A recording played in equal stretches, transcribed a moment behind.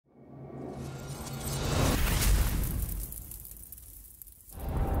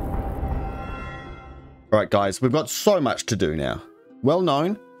All right, guys, we've got so much to do now. Well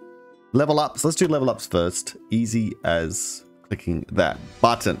known. Level ups. Let's do level ups first. Easy as clicking that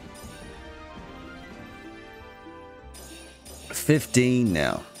button. 15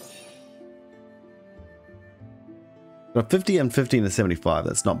 now. Got 50 and 15 to 75.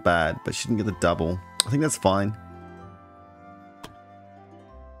 That's not bad, but she didn't get the double. I think that's fine.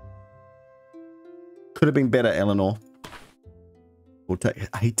 Could have been better, Eleanor. We'll take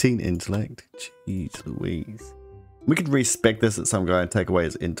 18 intellect. Jeez Louise. We could respec this at some guy and take away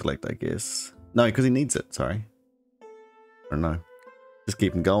his intellect, I guess. No, because he needs it. Sorry. I don't know. Just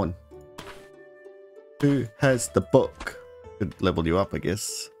keep him going. Who has the book? Could level you up, I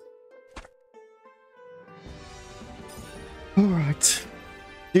guess. Alright.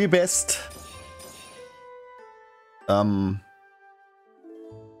 Do your best. Do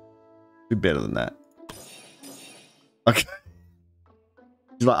better than that. Okay.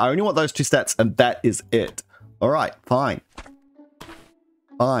 She's like, I only want those 2 stats and that is it. Alright, fine.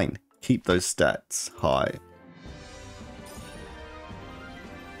 Fine. Keep those stats high.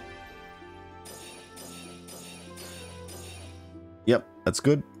 Yep, that's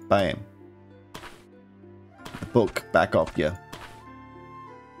good. Bam. Book back off, yeah.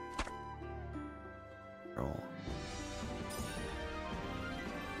 Roll.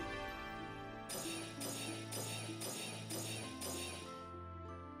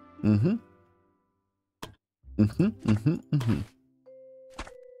 Mm-hmm. Mm-hmm. Mm-hmm. Mm-hmm.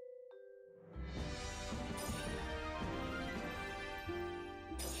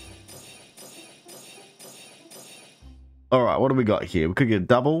 All right, what do we got here? We could get a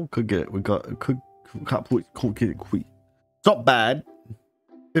double. It's not bad.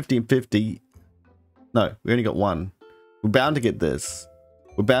 50 and 50. No, we only got 1. We're bound to get this.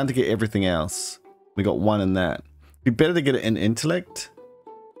 We're bound to get everything else. We got 1 in that. It'd be better to get it in intellect.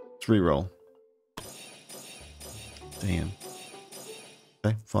 Let's reroll. Damn.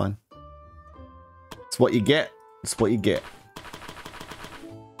 Okay, fine. It's what you get. It's what you get.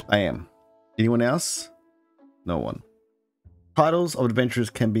 I am. Anyone else? No one. Titles of adventurers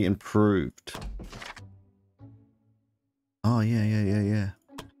can be improved. Oh, yeah.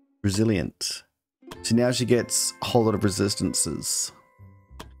 Resilient. So now she gets a whole lot of resistances.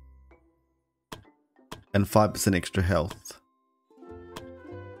 And 5% extra health.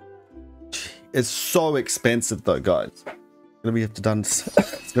 It's so expensive though, guys. It's gonna be done.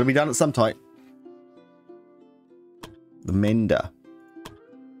 It's gonna be done at some time. The Mender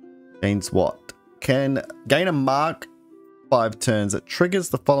gains what? Can gain a mark 5 turns that triggers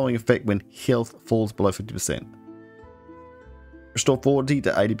the following effect when health falls below 50%. Restore 40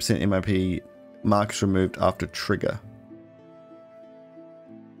 to 80% MIP. Marks removed after trigger.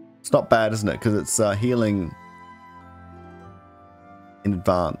 It's not bad, isn't it? Because it's healing in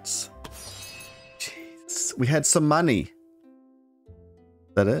advance. Jeez. We had some money.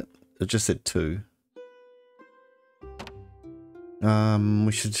 Is that it? It just said 2.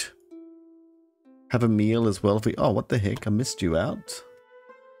 We should have a meal as well if we... Oh, what the heck? I missed you out.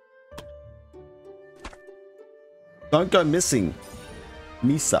 Don't go missing.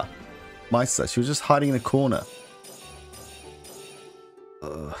 Misa. She was just hiding in a corner.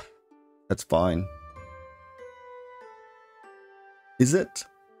 Ugh. That's fine. Is it?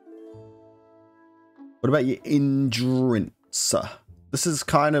 What about your endurance? This is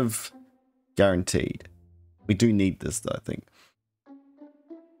kind of guaranteed. We do need this though, I think.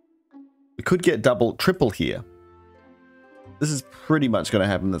 We could get double, triple here. This is pretty much going to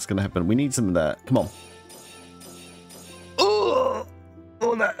happen. That's going to happen. We need some of that. Come on. Oh,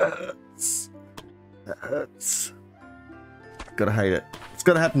 that hurts. That hurts. Gotta hate it. It's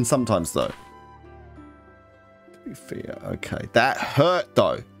going to happen sometimes though. To be fair. Okay. That hurt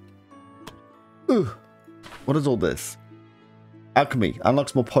though. Ooh. What is all this? Alchemy.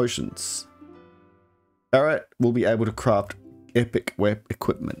 Unlocks more potions. Barrett will be able to craft epic web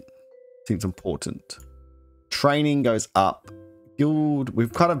equipment. Seems important. Training goes up. Guild.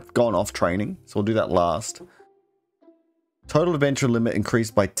 We've kind of gone off training, so we'll do that last. Total adventure limit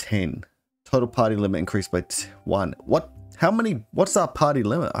increased by 10. Total party limit increased by 1. What? How many? What's our party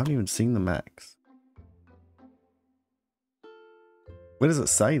limit? I haven't even seen the max. Where does it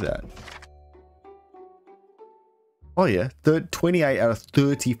say that? Oh yeah, 28 out of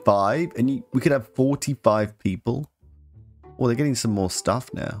 35, and we could have 45 people. Oh, they're getting some more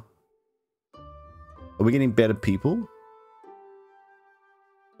stuff now. Are we getting better people?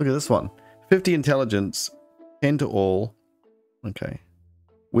 Look at this one. 50 intelligence, 10 to all. Okay.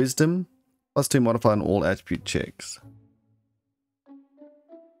 Wisdom, +2 modifier on all attribute checks.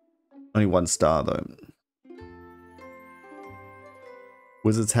 Only 1 star though.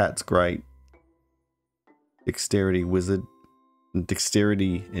 Wizard's hat's great. Dexterity wizard.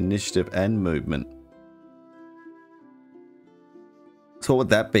 Dexterity, initiative, and movement. So what would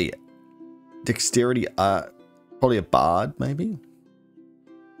that be? Dexterity, probably a bard, maybe?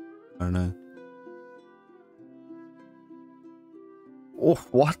 I don't know. Oh,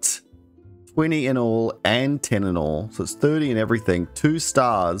 what? 20 in all and 10 in all. So it's 30 in everything. 2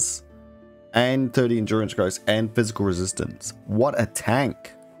 stars and 30 endurance growth and physical resistance. What a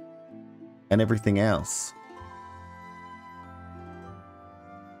tank. And everything else.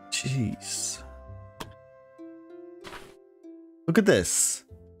 Jeez. Look at this.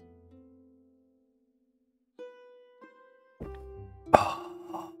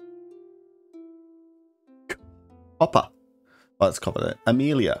 Oh. Hopper. Oh, let's cover that.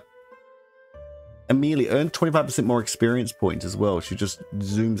 Amelia. Amelia earned 25% more experience points as well. She just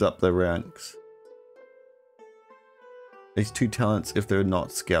zooms up the ranks. These 2 talents if they're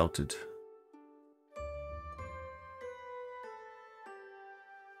not scouted.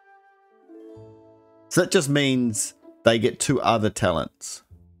 So that just means they get 2 other talents.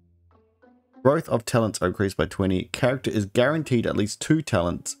 Growth of talents are increased by 20. Character is guaranteed at least 2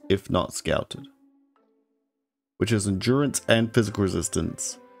 talents if not scouted. Which is endurance and physical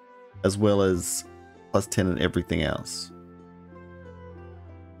resistance. As well as plus 10 in everything else.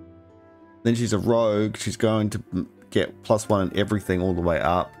 Then she's a rogue. She's going to get plus 1 in everything all the way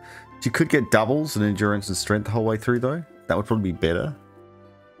up. She could get doubles in endurance and strength the whole way through though. That would probably be better.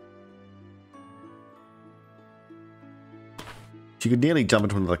 She could nearly jump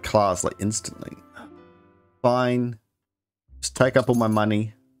into another class like instantly. Fine. Just take up all my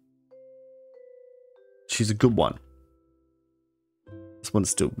money. She's a good one. This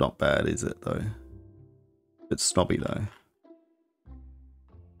one's still not bad, is it though? It's snobby though.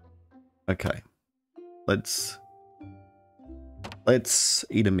 Okay. Let's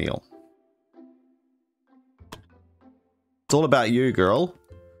eat a meal. It's all about you, girl.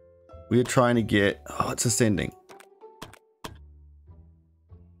 We're trying to get... Oh, it's ascending.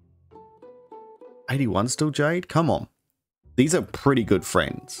 81 still, Jade? Come on. These are pretty good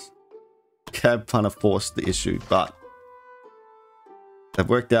friends. Cab kind of forced the issue, but they've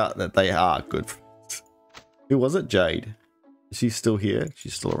worked out that they are good friends. Who was it? Jade. Is she still here?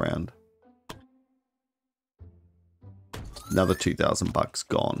 She's still around. Another 2,000 bucks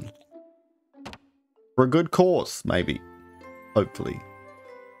gone. For a good cause, maybe. Hopefully.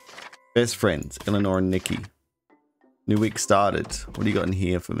 Best friends, Eleanor and Nikki. New week started. What do you got in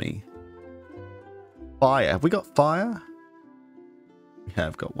here for me? Fire. Have we got fire? We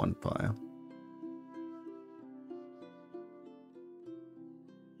have got 1 fire.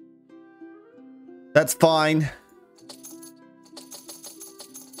 That's fine.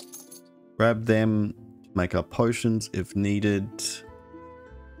 Grab them. Make our potions if needed.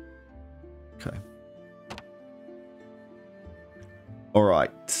 Okay. All right.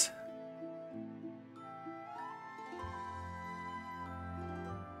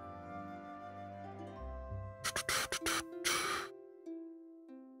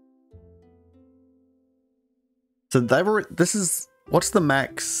 So they were, this is, what's the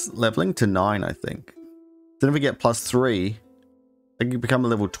max leveling? To 9, I think. Then if we get plus 3, they can become a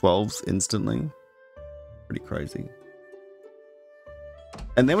level 12s instantly. Pretty crazy.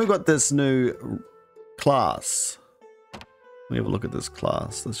 And then we've got this new class. Let me have a look at this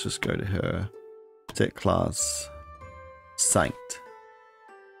class. Let's just go to her. Set class. Saint.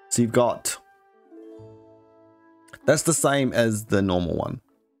 So you've got... That's the same as the normal one.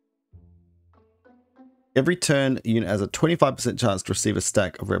 Every turn, the unit has a 25% chance to receive a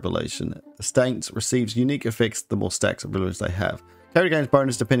stack of Revelation. The Saint receives unique effects the more stacks of Revelation they have. Character gains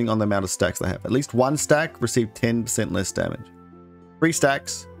bonus depending on the amount of stacks they have. At least 1 stack receive 10% less damage. 3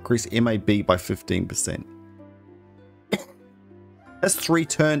 stacks increase MAB by 15%. That's 3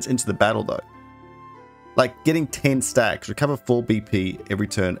 turns into the battle though. Like getting 10 stacks, recover 4 BP every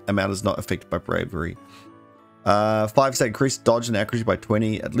turn, amount is not affected by bravery. 5 stack increase dodge and accuracy by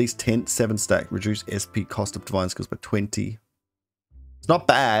 20. At least 7 stack reduce SP cost of divine skills by 20. It's not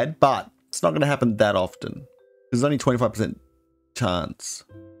bad, but it's not going to happen that often. There's only 25% chance.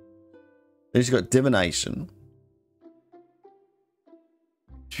 Then she's got divination.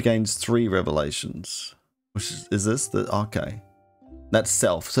 She gains 3 revelations. Which is this? Okay. That's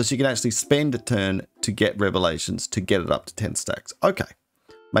self. So she can actually spend a turn to get revelations to get it up to 10 stacks. Okay.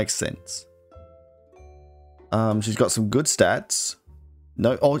 Makes sense. She's got some good stats.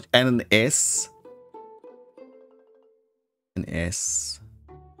 No, oh, and an S. An S.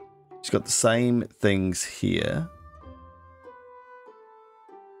 She's got the same things here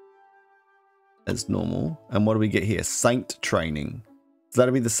as normal. And what do we get here? Saint training. So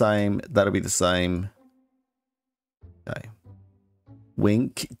that'll be the same. That'll be the same. Okay.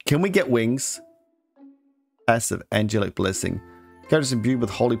 Wing. Can we get wings? Passive angelic blessing. Characters imbued with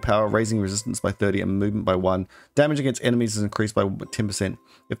holy power, raising resistance by 30 and movement by 1. Damage against enemies is increased by 10%.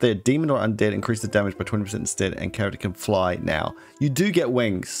 If they're demon or undead, increase the damage by 20% instead, and character can fly now. You do get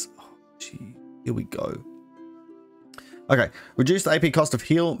wings. Oh, gee. Here we go. Okay. Reduce the AP cost of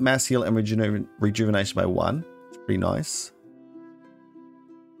heal, mass heal, and rejuvenation by 1. It's pretty nice.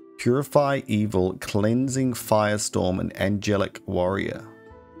 Purify evil, cleansing firestorm, and angelic warrior.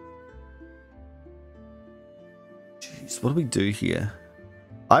 Jeez, what do we do here?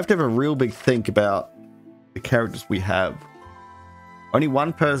 I have to have a real big think about the characters we have. Only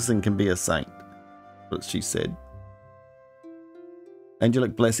one person can be a saint, what she said.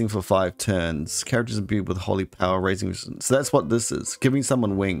 Angelic blessing for 5 turns. Characters imbued with holy power, raising resistance. So that's what this is. Giving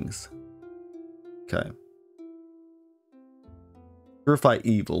someone wings. Okay. Purify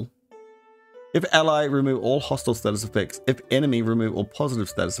evil. If ally, remove all hostile status effects. If enemy, remove all positive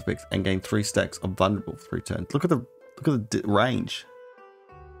status effects and gain 3 stacks of vulnerable for 3 turns. Look at the range.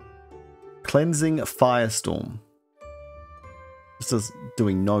 Cleansing firestorm. This is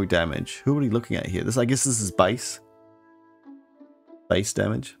doing no damage. Who are we looking at here? I guess this is base. Base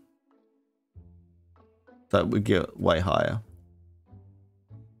damage. So we get way higher.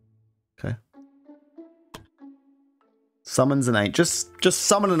 Okay. Summons an angel. Just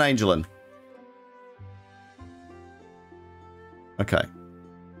summon an angel in. Okay.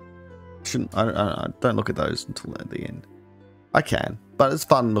 I don't look at those until at the end. I can, but it's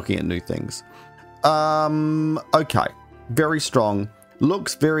fun looking at new things. Okay. Very strong.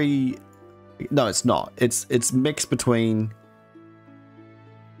 Looks very... No, it's not. It's mixed between...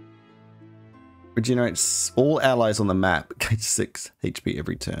 Regenerates all allies on the map. Gains 6 HP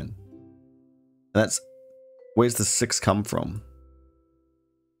every turn. And that's... Where's the 6 come from?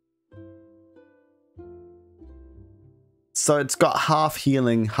 So it's got half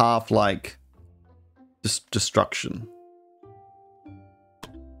healing, half like... destruction.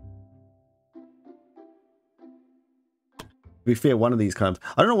 To be fair, one of these kind of...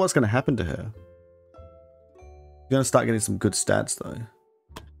 I don't know what's going to happen to her. You're going to start getting some good stats though.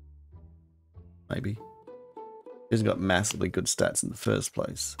 Maybe. She hasn't got massively good stats in the first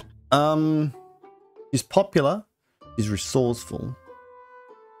place. She's popular. She's resourceful.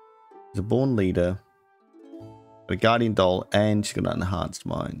 She's a born leader. Got a guardian doll, and she's got an enhanced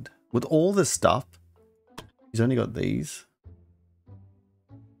mind. With all this stuff, she's only got these.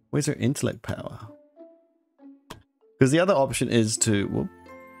 Where's her intellect power? Because the other option is to... Whoop.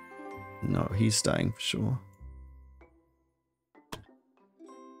 No, he's staying for sure.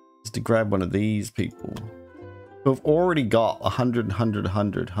 Is to grab one of these people who have already got 100, 100,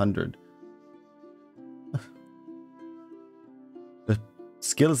 100, 100. The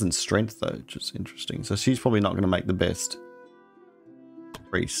skill is in strength though, which is interesting. So she's probably not going to make the best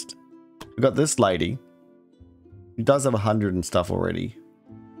priest. We've got this lady who does have 100 and stuff already.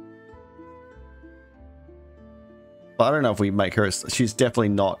 But I don't know if we make her... She's definitely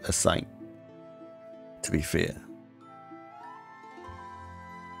not a saint, to be fair.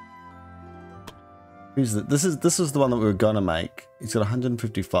 Who's the, this is the one that we were gonna make. He's got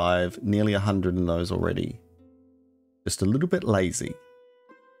 155, nearly 100 in those already. Just a little bit lazy.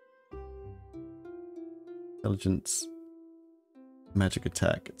 Intelligence, magic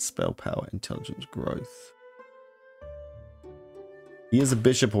attack, spell power, intelligence growth. He is a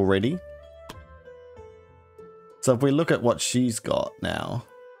bishop already. So if we look at what she's got now,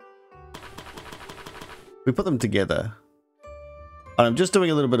 we put them together. And I'm just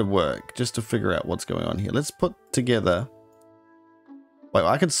doing a little bit of work just to figure out what's going on here. Let's put together... Wait,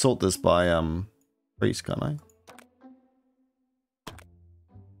 I can sort this by priest, can't I?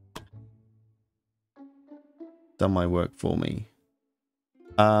 Done my work for me.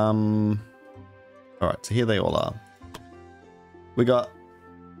 Alright, so here they all are. We got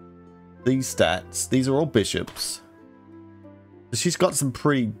these stats. These are all bishops. She's got some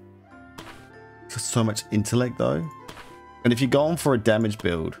pretty... So much intellect though. And if you're going for a damage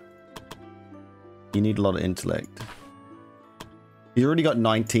build, you need a lot of intellect. He's already got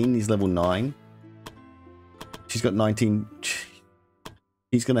 19. He's level 9. She's got 19.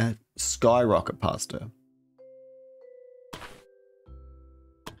 He's going to skyrocket past her.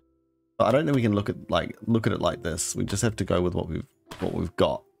 But I don't think we can look at it like this. We just have to go with what we've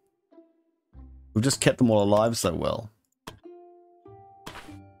got. We've just kept them all alive so well.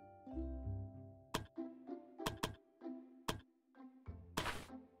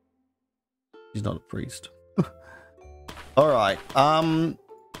 He's not a priest. All right.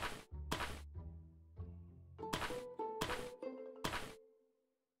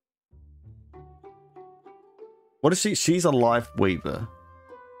 What is she? She's a life weaver.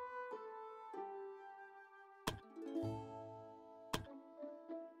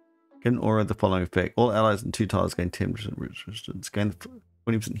 Get an aura of the following effect. All allies and 2 tiles gain 10% resistance. Gain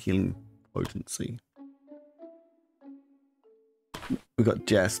 20% healing potency. We got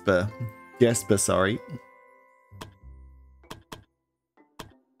Jasper. Jasper, sorry.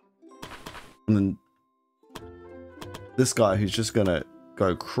 And then this guy who's just gonna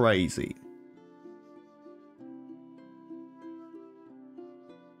go crazy.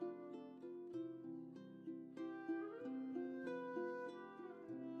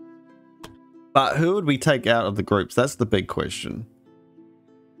 But who would we take out of the groups? That's the big question.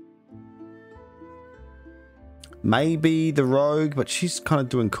 Maybe the rogue, but she's kind of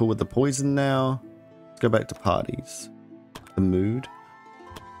doing cool with the poison now. Let's go back to parties. The mood.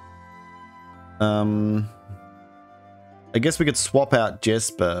 I guess we could swap out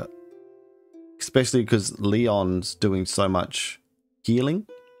Jesper, especially because Leon's doing so much healing.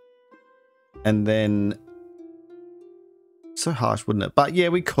 And then, so harsh, wouldn't it? But yeah,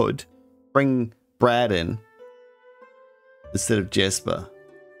 we could bring Brad in instead of Jesper,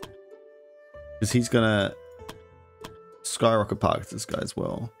 because he's gonna skyrocket park this guy as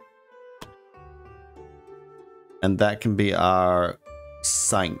well, and that can be our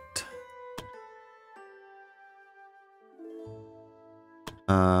saint.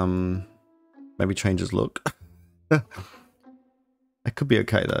 Maybe change his look. That could be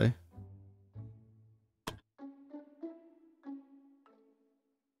okay though.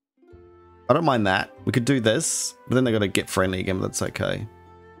 I don't mind that. We could do this, but then they got to get friendly again, but that's okay.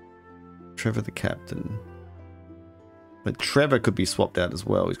 Trevor the captain. But Trevor could be swapped out as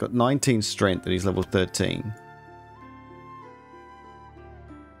well. He's got 19 strength and he's level 13.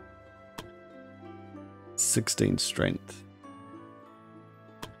 16 strength.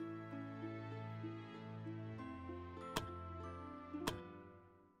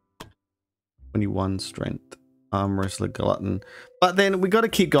 21 strength. Arm wrestler, glutton. But then we got to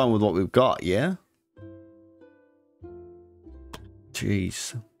keep going with what we've got, yeah?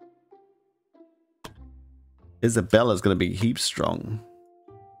 Jeez. Isabella's going to be heaps strong.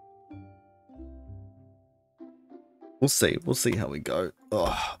 We'll see. We'll see how we go.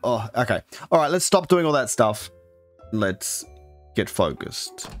 Oh, okay. All right, let's stop doing all that stuff. Let's get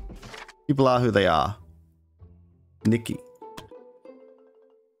focused. People are who they are. Nikki.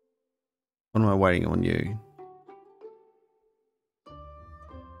 What am I waiting on you?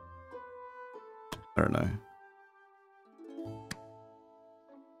 I don't know.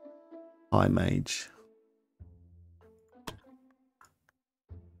 High mage.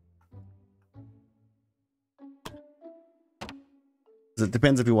 It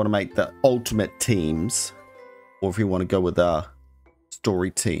depends if you want to make the ultimate teams or if you want to go with our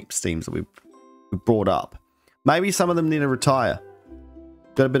story teams that we've brought up. Maybe some of them need to retire.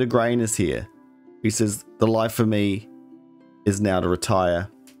 Got a bit of grayness here. He says the life for me is now to retire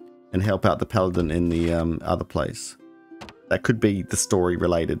and help out the paladin in the other place. That could be the story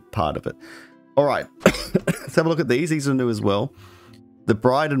related part of it. All right, let's have a look at these. These are new as well. The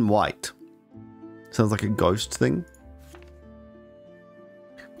Bride in White. Sounds like a ghost thing.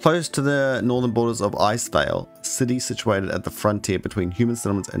 Close to the northern borders of Icevale, a city situated at the frontier between human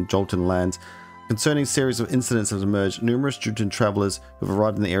settlements and Jolton lands. Concerning series of incidents have emerged. Numerous Jolton travelers who have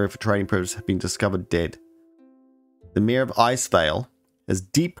arrived in the area for trading purposes have been discovered dead. The mayor of Icevale has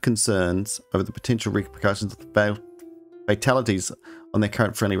deep concerns over the potential repercussions of the fatalities on their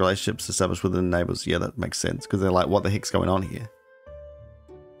current friendly relationships established with the neighbors. Yeah, that makes sense, because they're like, what the heck's going on here?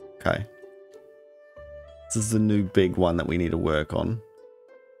 Okay. This is the new big one that we need to work on.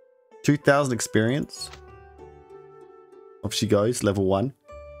 2,000 experience. Off she goes, level 1.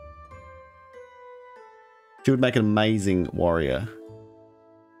 She would make an amazing warrior.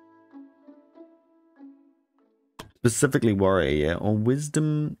 Specifically warrior, yeah. Or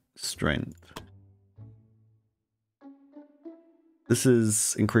wisdom, strength. This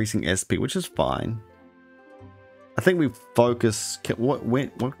is increasing SP, which is fine. I think we focus.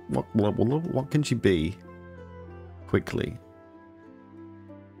 What can she be? Quickly.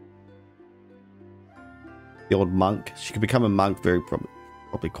 The old monk. She could become a monk very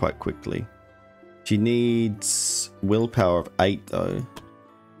probably quite quickly. She needs willpower of 8 though.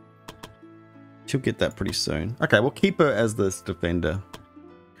 She'll get that pretty soon. Okay, we'll keep her as this defender.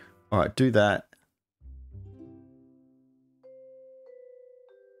 Alright, do that.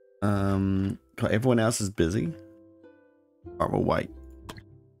 Everyone else is busy. Alright, we'll wait.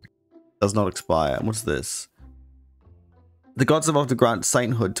 Does not expire. What's this? The gods have offered to grant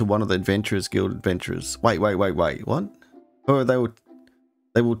sainthood to one of the adventurers guild adventurers. Wait. What? Oh,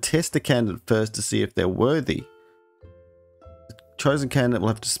 they will test the candidate first to see if they're worthy chosen candidate will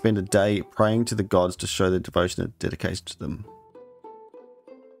have to spend a day praying to the gods to show their devotion and dedication to them.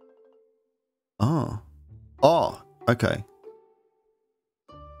 Oh. Oh, okay.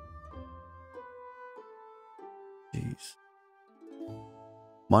 Jeez.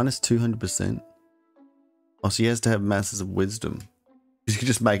 Minus 200%. Oh, so he has to have masses of wisdom. You could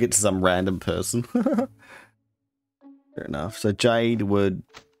just make it to some random person. Fair enough. So Jade would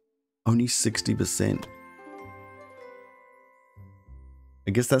only 60%.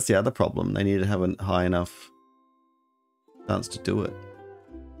 I guess that's the other problem. They need to have a high enough chance to do it.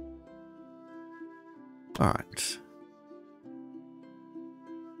 Alright.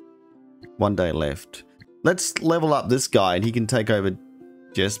 1 day left. Let's level up this guy and he can take over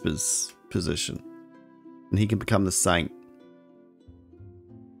Jesper's position. And he can become the saint.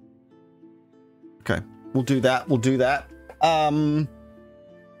 Okay. We'll do that. We'll do that.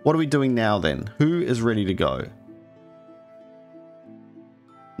 What are we doing now then? Who is ready to go?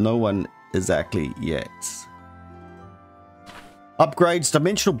 No one exactly yet. Upgrades,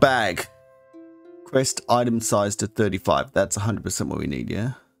 dimensional bag. Quest item size to 35. That's 100% what we need,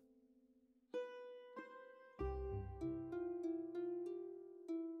 yeah?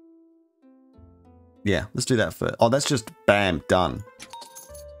 Yeah, let's do that first. Oh, that's just bam, done.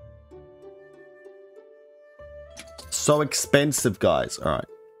 So expensive, guys. All right.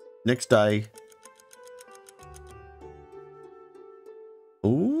 Next day.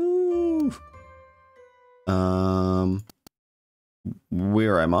 Ooh.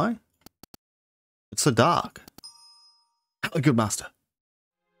 Where am I? It's so dark. Hello, good master.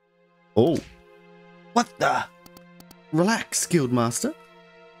 Oh. What the? Relax, guild master.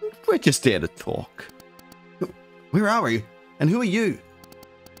 We're just there to talk. Where are we? And who are you?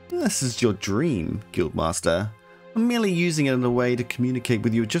 This is your dream, guildmaster. I'm merely using it in a way to communicate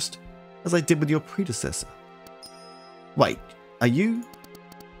with you just as I did with your predecessor. Wait, are you?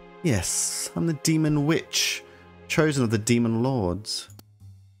 Yes, I'm the demon witch, chosen of the demon lords.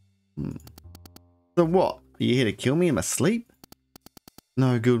 So what? Are you here to kill me in my sleep?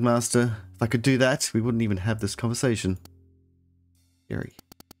 No, guildmaster. If I could do that, we wouldn't even have this conversation. Scary.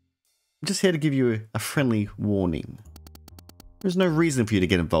 I'm just here to give you a friendly warning. There's no reason for you to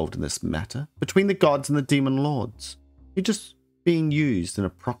get involved in this matter. Between the gods and the demon lords, you're just being used in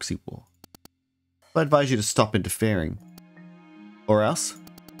a proxy war. I advise you to stop interfering. Or else?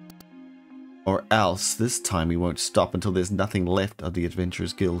 Or else, this time we won't stop until there's nothing left of the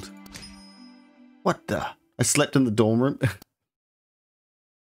Adventurers Guild. What the? I slept in the dorm room?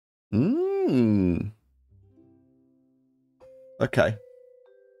 Okay.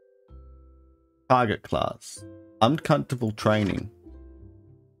 Target class. Uncomfortable training.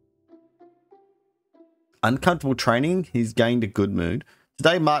 Uncomfortable training? He's gained a good mood.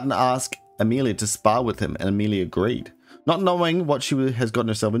 Today Martin asked Amelia to spar with him and Amelia agreed. Not knowing what she has gotten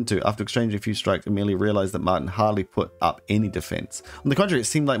herself into, after exchanging a few strikes, Amelia realized that Martin hardly put up any defense. On the contrary, it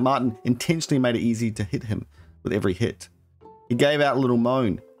seemed like Martin intentionally made it easy to hit him with every hit. He gave out a little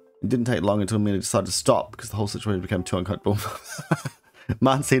moan. It didn't take long until Amelia decided to stop because the whole situation became too uncomfortable.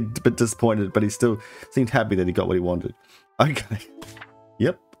 Martin seemed a bit disappointed, but he still seemed happy that he got what he wanted. Okay.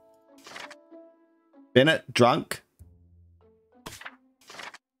 Yep. Bennett, drunk.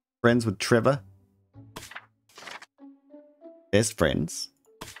 Friends with Trevor. Best friends.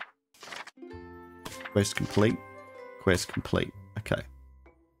 Quest complete. Quest complete. Okay.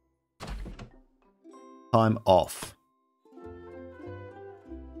 Time off.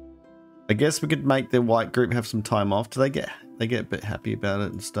 I guess we could make the white group have some time off. Do they get a bit happy about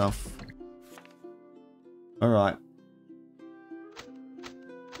it and stuff? Alright.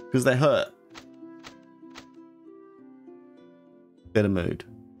 Because they hurt. Better mood.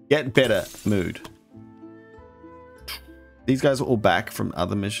 Get better mood. These guys are all back from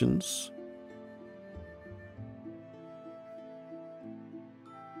other missions.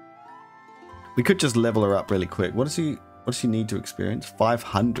 We could just level her up really quick. What does she need to experience?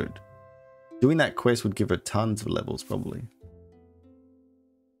 500. Doing that quest would give her tons of levels, probably.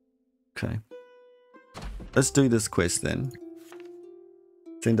 Okay. Let's do this quest then.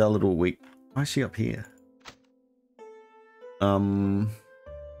 Send our little week. Why is she up here?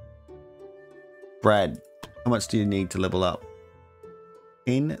 Brad, how much do you need to level up?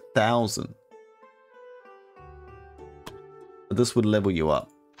 10,000. This would level you up.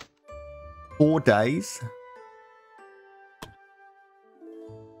 4 days.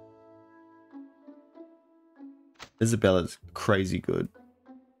 Isabella's crazy good.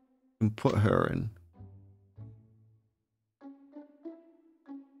 You can put her in.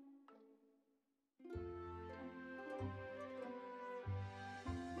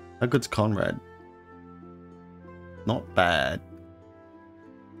 How good's Conrad? Not bad.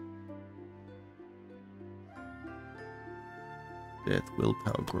 death,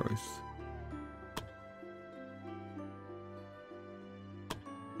 willpower growth.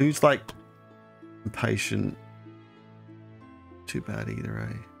 Who's like impatient? Too bad either,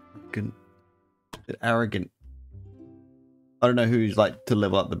 eh? Arrogant. I don't know who's like to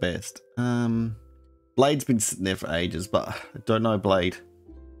level up the best. Blade's been sitting there for ages, but I don't know Blade.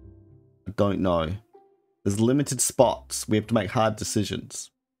 I don't know. There's limited spots. We have to make hard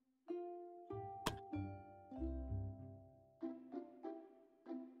decisions.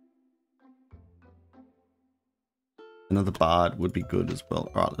 Another bard would be good as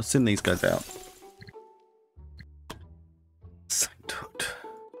well. Alright, let's send these guys out.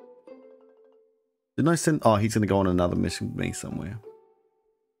 Didn't I send... Oh, he's going to go on another mission with me somewhere.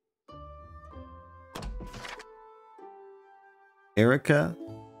 Erica.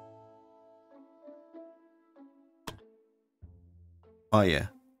 Oh, yeah.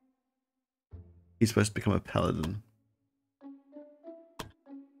 He's supposed to become a paladin.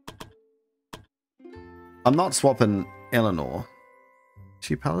 I'm not swapping Eleanor. Is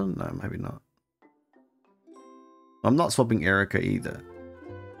she a paladin? No, maybe not. I'm not swapping Erica either.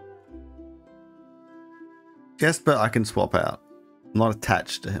 Jesper I can swap out. I'm not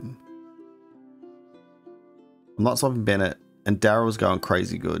attached to him. I'm not swapping Bennett. And Daryl's going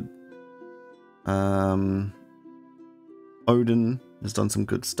crazy good. Odin has done some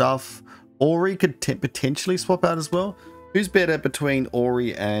good stuff. Ori could potentially swap out as well. Who's better between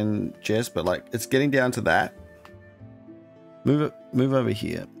Ori and Jesper? Like, it's getting down to that. Move over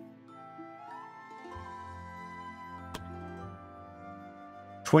here.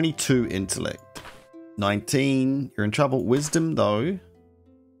 22 intellect. 19. You're in trouble. Wisdom, though,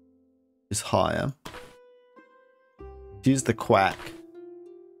 is higher. She's the quack.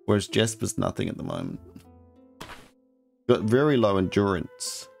 Whereas Jesper's nothing at the moment. Got very low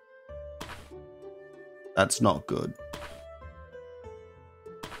endurance. That's not good.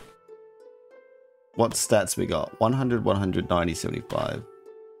 What stats we got? 100, 100, 90, 75.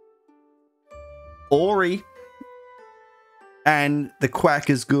 Ori. And the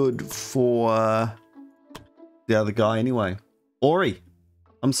quack is good for the other guy anyway. Ori.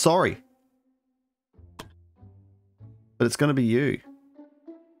 I'm sorry. But it's going to be you.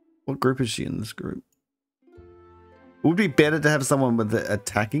 What group is she in this group? It would be better to have someone with the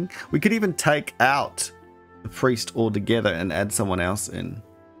attacking. We could even take out the priest altogether and add someone else in.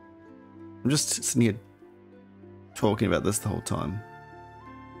 I'm just sitting here talking about this the whole time.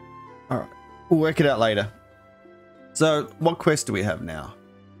 Alright. We'll work it out later. So, what quest do we have now?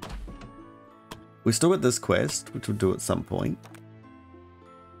 We still got this quest, which we'll do at some point.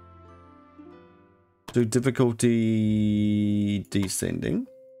 Do difficulty descending.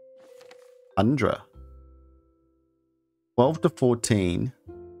 100. 12 to 14.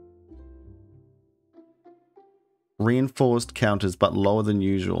 Reinforced counters, but lower than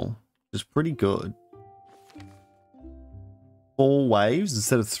usual. Which is pretty good. 4 waves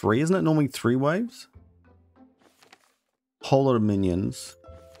instead of 3. Isn't it normally 3 waves? Whole lot of minions.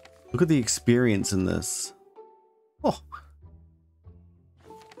 Look at the experience in this. Oh.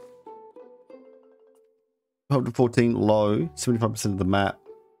 12 to 14 low. 75% of the map.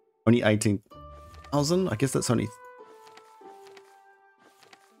 Only 18,000. I guess that's only...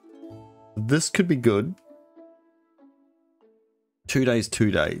 This could be good. 2 days,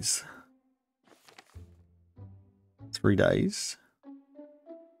 2 days. 3 days.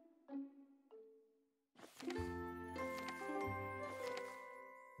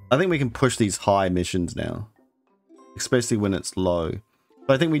 I think we can push these high missions now. Especially when it's low.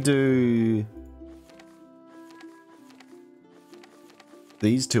 But I think we do...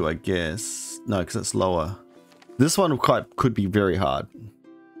 these two, I guess. No, because it's lower. This one could be very hard.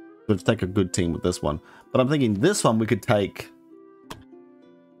 Let's take a good team with this one. But I'm thinking this one we could take...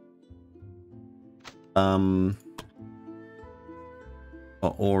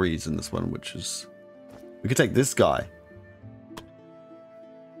 Ori's in this one, which is... we could take this guy.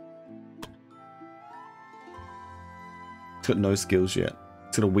 He's got no skills yet.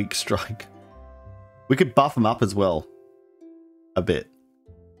 He's got a weak strike. We could buff him up as well. A bit.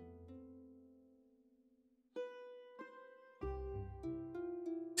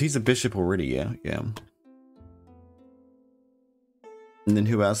 He's a bishop already, yeah. Yeah. And then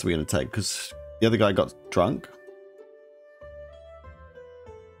who else are we going to take? Because the other guy got drunk.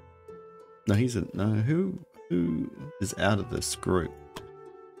 No, he's a... no, who is out of this group?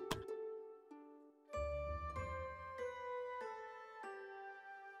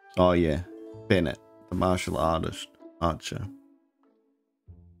 Oh, yeah. Bennett, the martial artist, archer.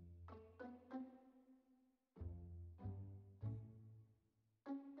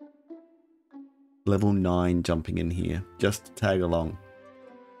 Level 9 jumping in here. Just to tag along.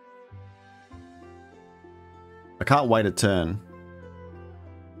 I can't wait a turn.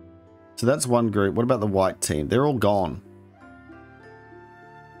 So that's one group. What about the white team? They're all gone.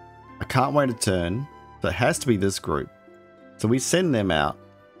 I can't wait a turn. So it has to be this group. So we send them out.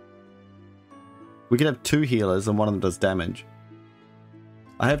 We can have 2 healers and one of them does damage.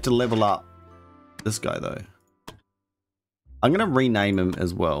 I have to level up this guy though. I'm going to rename him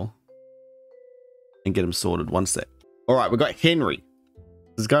as well. And get him sorted. One sec. Alright, we've got Henry.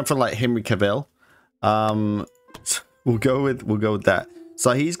 This is going for like Henry Cavill. We'll go with that.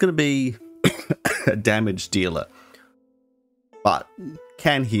 So he's going to be a damage dealer. But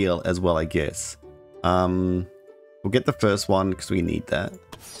can heal as well, I guess. We'll get the first one because we need that.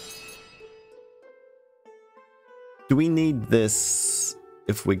 Do we need this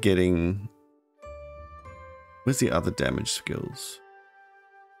if we're getting... Where's the other damage skills?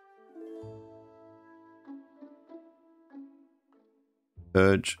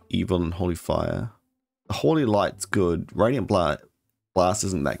 Urge, Evil, and Holy Fire. The Holy Light's good. Radiant Blast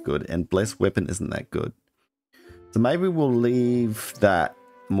isn't that good. And Blessed Weapon isn't that good. So maybe we'll leave that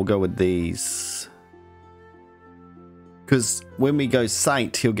and we'll go with these. Because when we go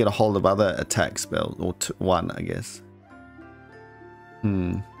Saint, he'll get a hold of other attack spells. Or one, I guess.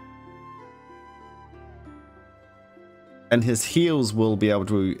 And his heals will be able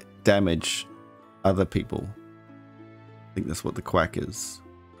to damage other people. I think that's what the quack is.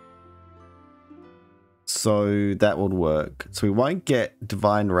 So that would work. So we won't get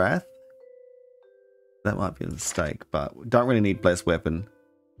Divine Wrath. That might be a mistake, but we don't really need Blessed Weapon.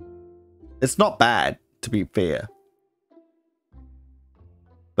 It's not bad, to be fair.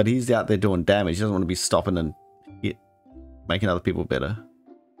 But he's out there doing damage. He doesn't want to be stopping and making other people better.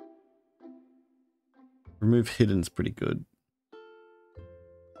 Remove Hidden's pretty good.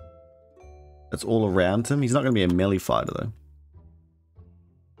 That's all around him. He's not going to be a melee fighter, though.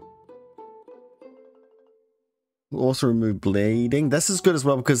 We'll also remove Bleeding. This is good as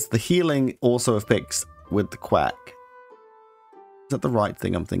well because the healing also affects with the quack. Is that the right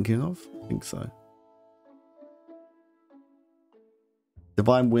thing I'm thinking of? I think so.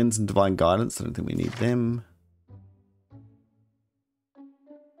 Divine Winds and Divine Guidance. I don't think we need them.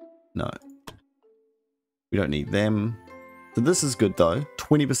 No. We don't need them. So this is good though.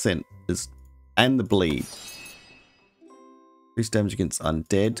 20% is... And the bleed. Increase damage against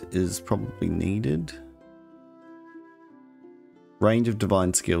undead is probably needed. Range of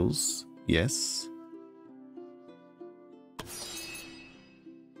divine skills. Yes.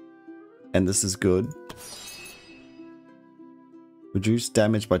 And this is good. Reduce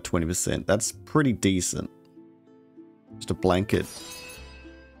damage by 20%. That's pretty decent. Just a blanket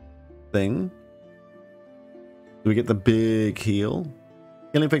thing. Do we get the big heal?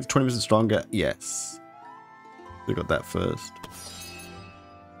 Healing effect 20% stronger. Yes. We got that first.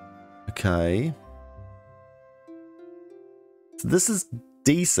 Okay. So this is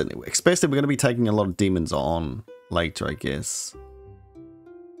decent. Especially we're going to be taking a lot of demons on later, I guess.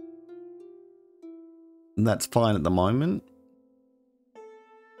 And that's fine at the moment.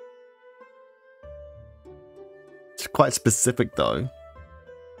 It's quite specific though.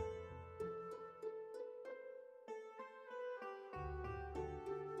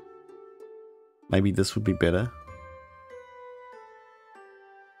 Maybe this would be better.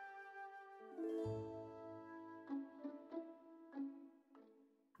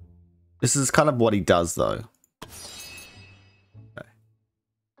 This is kind of what he does though. Okay.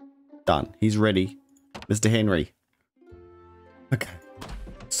 Done. He's ready. Mr. Henry. Okay.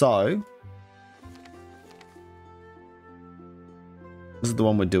 So. This is the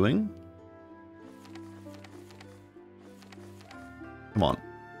one we're doing. Come on.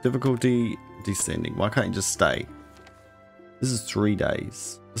 Difficulty descending. Why can't you just stay? This is 3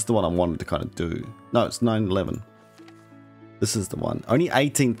 days. This is the one I wanted to kind of do. No, it's 9/11. This is the one. Only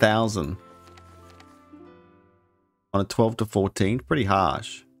 18,000 on a 12 to 14. Pretty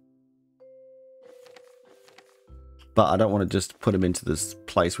harsh. But I don't want to just put him into this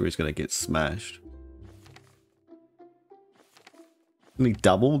place where he's going to get smashed. Can we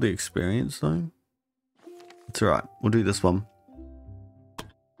double the experience though? It's alright. We'll do this one.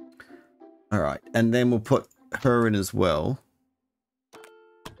 Alright. And then we'll put her in as well.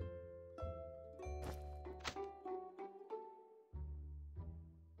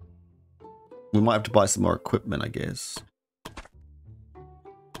 We might have to buy some more equipment, I guess.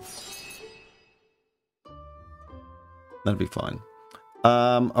 That'd be fine.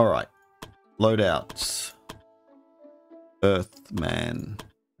 Alright. Loadouts. Earthman.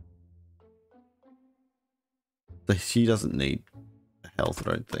 So she doesn't need health,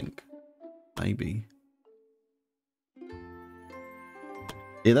 I don't think. Maybe.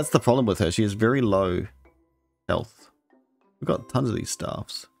 Yeah, that's the problem with her. She has very low health. We've got tons of these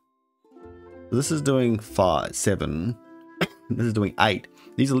staffs. So this is doing 5, 7. This is doing 8.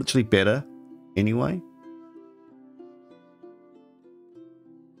 These are literally better anyway.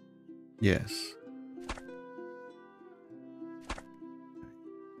 Yes.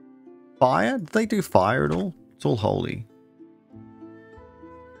 Fire? Did they do fire at all? It's all holy.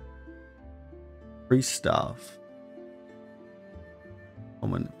 Priest staff.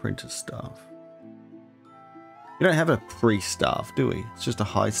 Common apprentice staff. We don't have a priest staff, do we? It's just a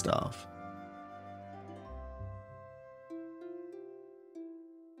high staff.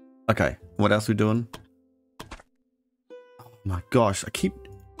 Okay, what else are we doing? Oh my gosh, I keep...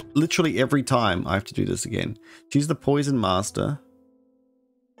 Literally every time I have to do this again. She's the poison master.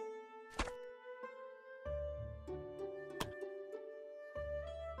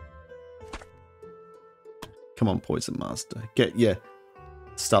 Come on, poison master. Get your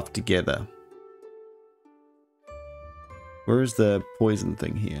stuff together. Where is the poison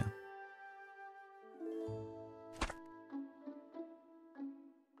thing here?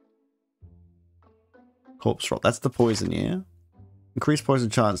 Corpse rot. That's the poison, yeah? Increase poison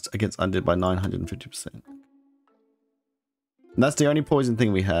chance against undead by 950%. And that's the only poison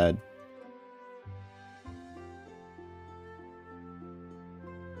thing we had.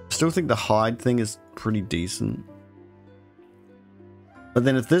 Still think the hide thing is pretty decent. But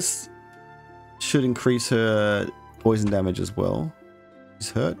then if this should increase her poison damage as well.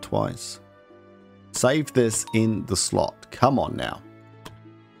 She's hurt twice. Save this in the slot. Come on now.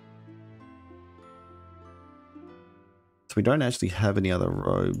 So we don't actually have any other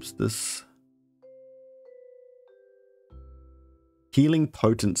robes. This healing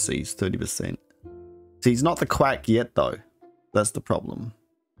potency is 30%. See, he's not the quack yet though. That's the problem.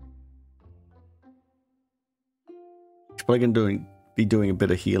 He's probably gonna be doing a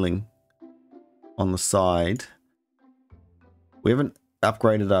bit of healing on the side. We haven't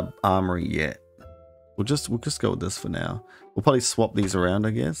upgraded our armory yet. We'll just go with this for now. We'll probably swap these around,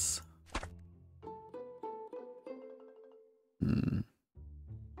 I guess.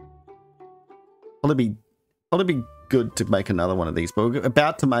 Probably be good to make another one of these, but we're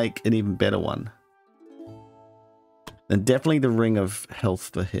about to make an even better one. And definitely the ring of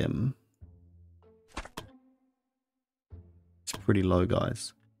health for him. It's pretty low,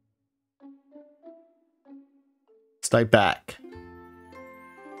 guys. Stay back.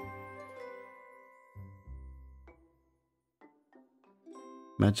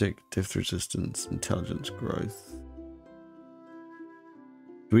 Magic, depth resistance, intelligence growth.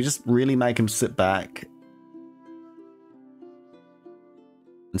 Do we just really make him sit back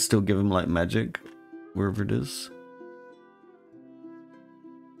and still give him like magic wherever it is?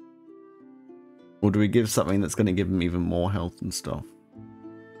 Or do we give something that's going to give him even more health and stuff?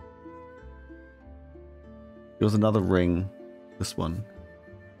 There was another ring. This one.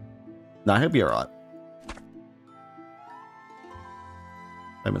 Nah, he'll be alright.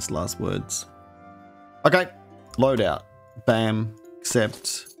 Famous last words. Okay. Loadout. Bam.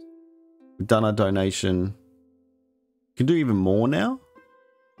 Accept. We've done our donation. Can do even more now?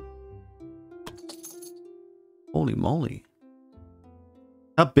 Holy moly.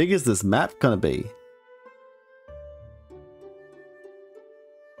 How big is this map gonna be?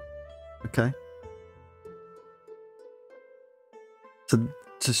 Okay. So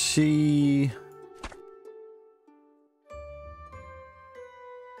she...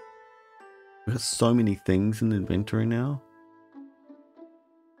 We've got so many things in the inventory now.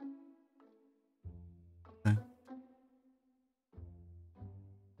 Okay.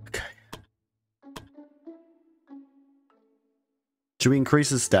 Okay. Should we increase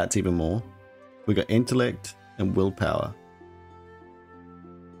his stats even more? We got intellect and willpower.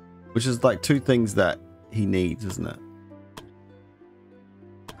 Which is like two things that he needs, isn't it?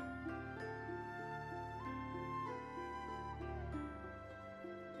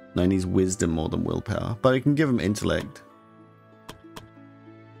 No, he needs wisdom more than willpower. But we can give him intellect.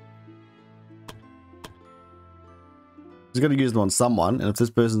 He's going to use them on someone. And if this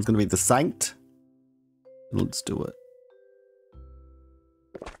person's going to be the saint, let's do it.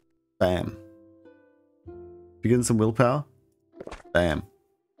 Bam. Begin some willpower. Bam.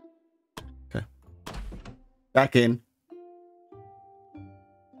 Okay. Back in.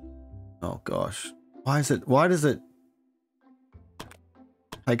 Oh gosh. Why does it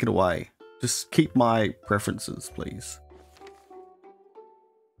take it away? Just keep my preferences, please.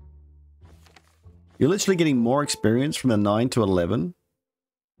 You're literally getting more experience from the 9 to 11.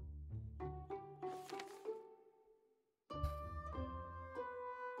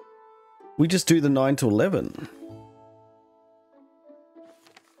 We just do the 9 to 11.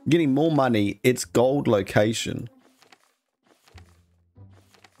 Getting more money. It's gold location.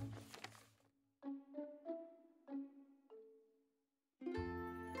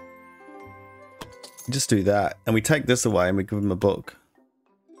 Just do that. And we take this away and we give him a book.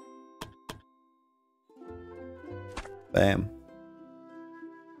 Bam.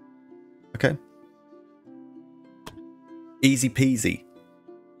 Okay. Easy peasy.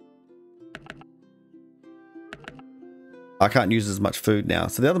 I can't use as much food now.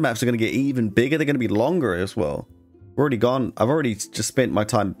 So the other maps are going to get even bigger. They're going to be longer as well. We're already gone. I've already just spent my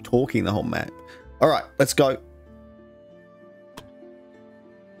time talking the whole map. All right, let's go.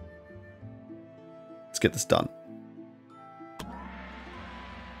 Let's get this done.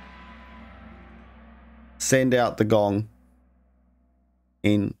 Send out the gong.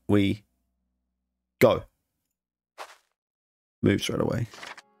 In we go. Move straight away.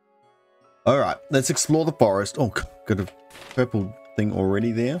 All right, let's explore the forest. Oh, got a purple thing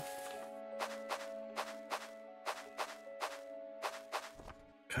already there.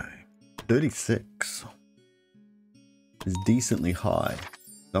 Okay, 36 is decently high.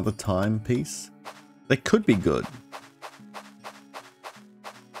 Another timepiece. They could be good.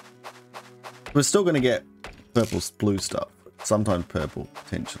 We're still going to get purple blue stuff. Sometimes purple,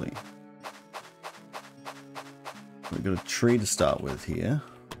 potentially. We've got a tree to start with here.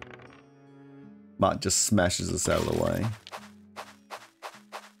 Mark just smashes us out of the way.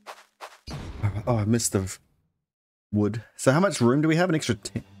 Oh, I missed the wood. So how much room do we have? An extra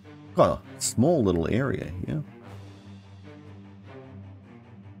 10? Got a small little area here.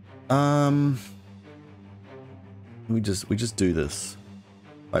 We just do this.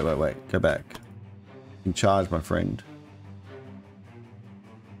 Wait. Go back. In charge, my friend.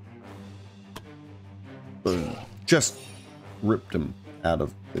 Boom. Just ripped him out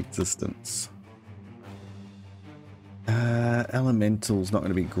of existence. Elemental's not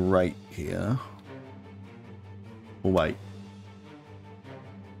going to be great here. Oh, wait.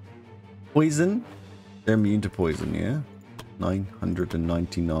 Poison? They're immune to poison, yeah?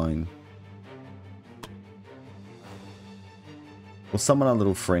 999. Well, summon our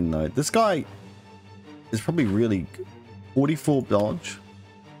little friend, though. This guy is probably really good. 44 dodge.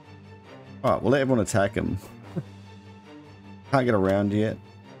 Alright, we'll let everyone attack him. Can't get around yet.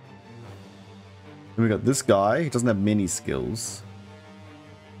 Then we got this guy. He doesn't have many skills.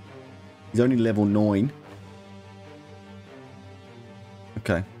 He's only level 9.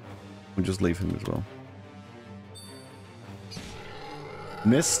 Okay. We'll just leave him as well.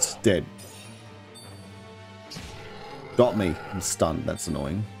 Missed. Dead. Got me. I'm stunned. That's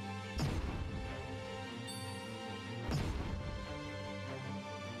annoying.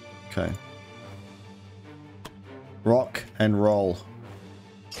 Okay. Rock and roll.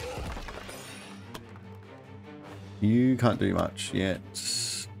 You can't do much yet.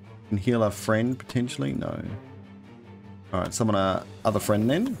 Can heal our friend potentially? No. Alright, summon our other friend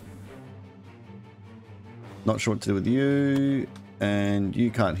then. Not sure what to do with you. And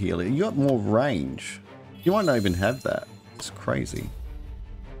you can't heal it. You got more range. You might not even have that. It's crazy.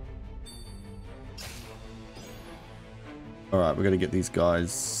 Alright, we're going to get these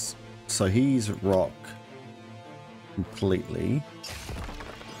guys. So he's rock completely.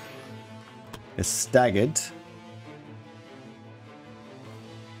 Is staggered.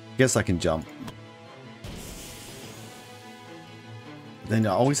 Guess I can jump. Then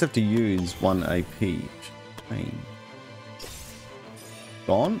I always have to use 1 AP. Pain.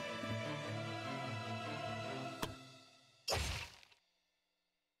 Gone.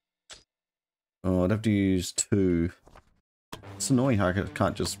 Oh, I'd have to use 2. It's annoying how I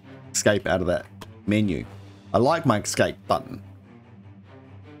can't just escape out of that menu. I like my escape button.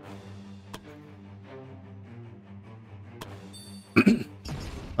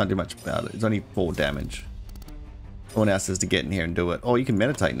 Can't do much about it. It's only 4 damage. No one else has to get in here and do it. Oh, you can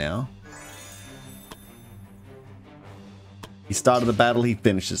meditate now. He started the battle, he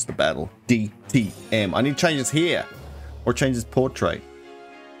finishes the battle. DTM. I need to change his hair. Or change his portrait.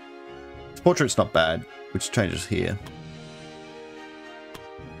 His portrait's not bad, which changes here.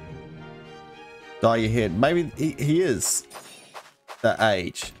 Dye your head. Maybe he is that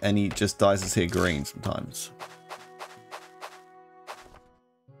age and he just dyes his hair green sometimes.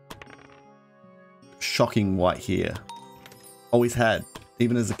 Shocking white hair. Always had,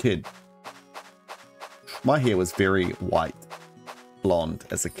 even as a kid. My hair was very white, blonde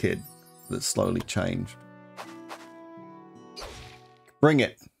as a kid. That slowly changed. Bring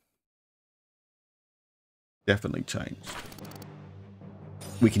it. Definitely changed.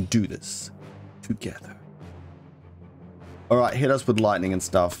 We can do this together. Alright, hit us with lightning and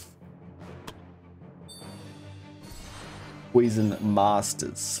stuff. Poison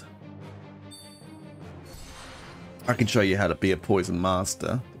masters. I can show you how to be a poison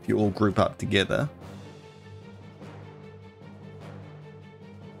master if you all group up together.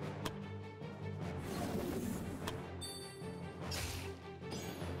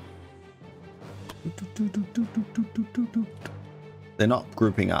 They're not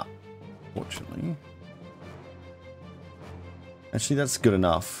grouping up, fortunately. Actually, that's good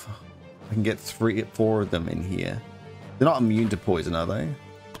enough. I can get 4 of them in here. They're not immune to poison, are they?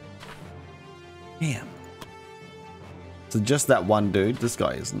 Damn. So just that one dude. This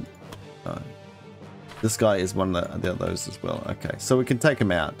guy isn't. No. This guy is one of the others as well. Okay, so we can take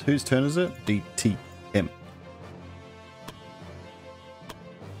him out. Whose turn is it? DTM.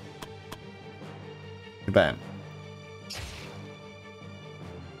 Bam.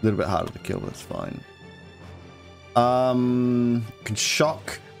 A little bit harder to kill, but it's fine. Can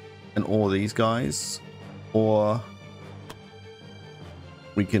shock and all these guys, or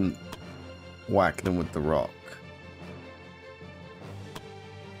we can whack them with the rock.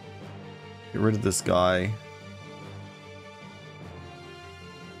 Get rid of this guy.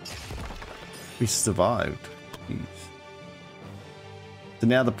 We survived. Jeez. So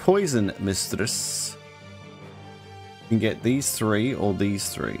now the poison mistress can get these 3 or these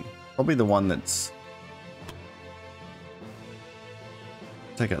 3. Probably the one that's...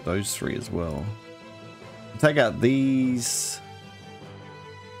 Take out those 3 as well. Take out these.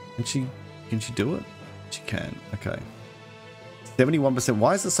 Can she do it? She can. Okay. 71%.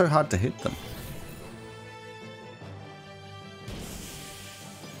 Why is it so hard to hit them?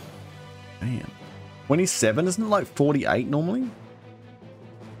 Damn. 27? Isn't it like 48 normally?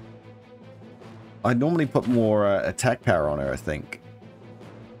 I normally put more attack power on her, I think.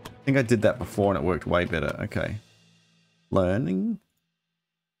 I think I did that before and it worked way better. Okay. Learning.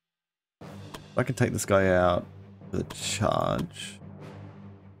 I can take this guy out with a charge.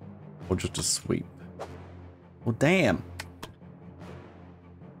 Or just a sweep. Well, damn.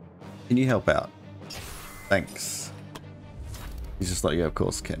 Can you help out? Thanks. He's just like, yeah, of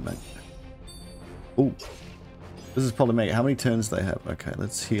course can, mate. Ooh. This is problematic. How many turns do they have? Okay,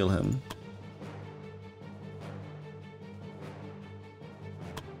 let's heal him.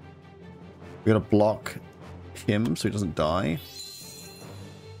 We gotta block him so he doesn't die.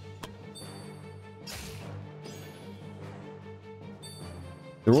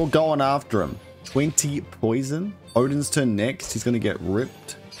 They're all going after him. 20 poison. Odin's turn next. He's gonna get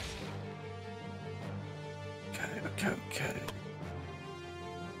ripped. Okay.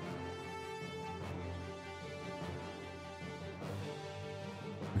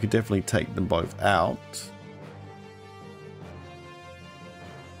 We could definitely take them both out.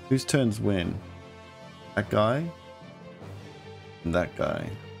 Whose turns when? That guy? And that guy.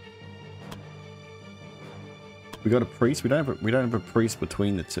 We got a priest? We don't have a priest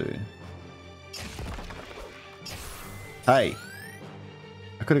between the two. Hey.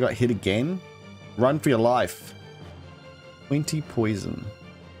 I could have got hit again. Run for your life. 20 poison.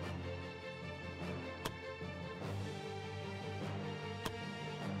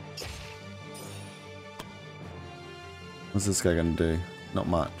 What's this guy gonna do? Not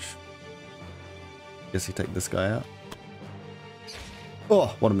much. Guess you take this guy out.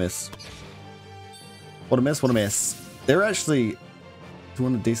 Oh, what a miss. What a miss, what a miss. They're actually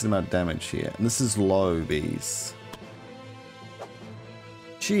doing a decent amount of damage here. And this is low, bees.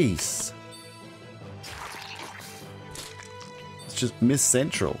 Jeez. It's just miss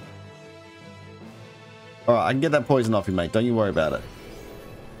central. Alright, I can get that poison off you, mate. Don't you worry about it.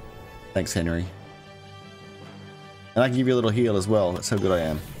 Thanks, Henry. And I can give you a little heal as well. That's how good I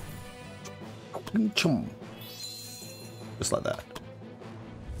am. Just like that.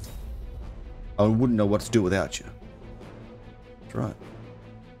 I wouldn't know what to do without you. That's right.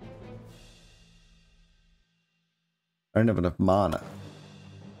 I don't have enough mana.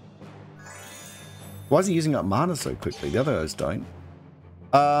 Why is he using up mana so quickly? The other guys don't.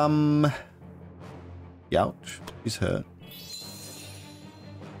 Youch. He's hurt.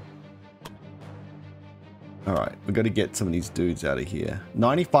 Alright, we've got to get some of these dudes out of here.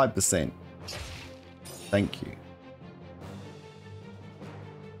 95%. Thank you.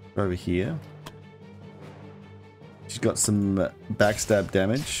 Over here. She's got some backstab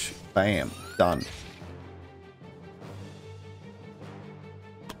damage. Bam. Done.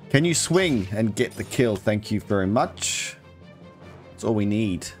 Can you swing and get the kill? Thank you very much. That's all we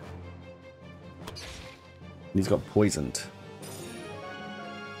need. And he's got poisoned.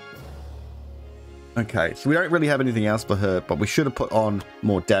 Okay, so we don't really have anything else for her, but we should have put on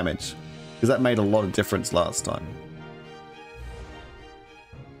more damage. Because that made a lot of difference last time.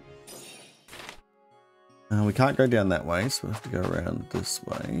 We can't go down that way, so we have to go around this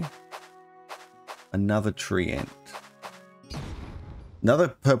way. Another tree ant. Another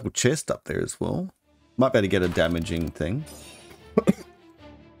purple chest up there as well. Might be able to get a damaging thing.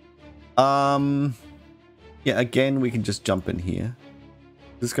 Yeah, again, we can just jump in here.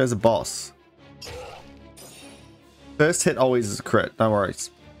 This guy's a boss. First hit always is a crit, no worries.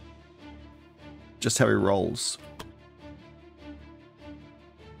 Just how he rolls.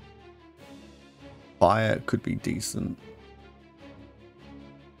 Fire could be decent.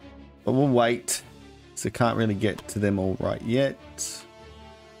 But we'll wait. So can't really get to them all right yet.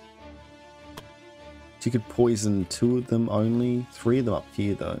 You could poison 2 of them only. 3 of them up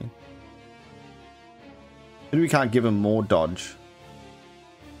here though. Maybe we can't give him more dodge.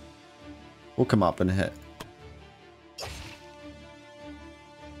 We'll come up and hit.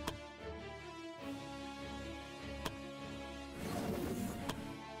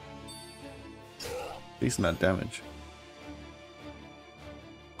 Decent amount of damage.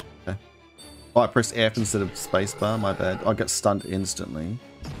 Okay. Oh, I pressed F instead of spacebar. My bad. I got stunned instantly.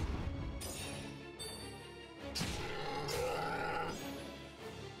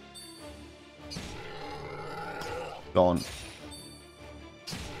 Gone.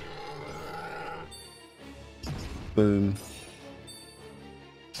 Boom.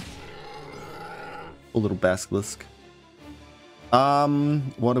 A little basilisk.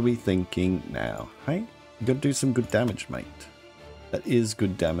 What are we thinking now? Hey, you gotta do some good damage, mate. That is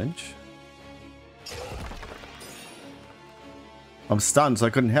good damage. I'm stunned, so I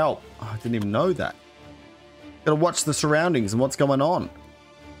couldn't help. Oh, I didn't even know that. Gotta watch the surroundings and what's going on.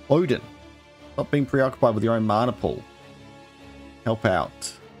 Odin. Stop being preoccupied with your own mana pool. Help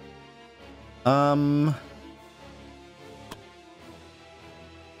out.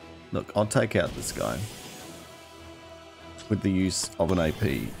 Look, I'll take out this guy. With the use of an AP,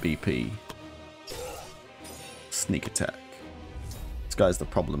 BP. Sneak attack. This guy's the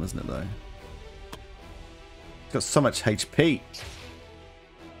problem, isn't it, though? He's got so much HP.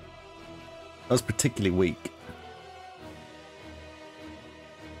 That was particularly weak.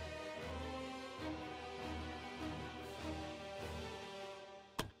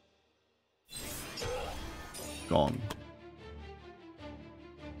 Gone.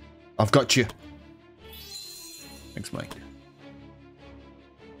 I've got you. Thanks, mate.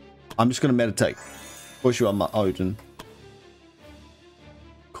 I'm just going to meditate. Push you on my Odin.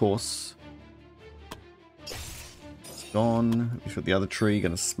 Of course. It's gone. We've got the other tree.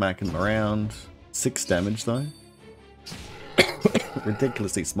 Going to smack him around. 6 damage, though.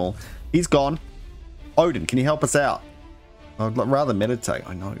 Ridiculously small. He's gone. Odin, can you help us out? I'd rather meditate.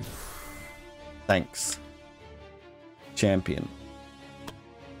 I know. Thanks. Champion.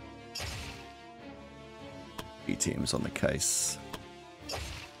 teams on the case.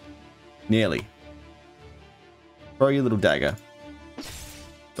 Nearly. Throw your little dagger.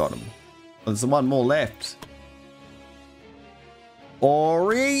 Got him. There's one more left.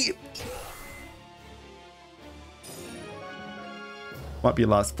 Ori! Might be your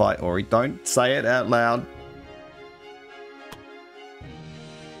last fight, Ori. Don't say it out loud.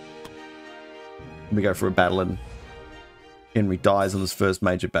 We go for a battle and Henry dies on his first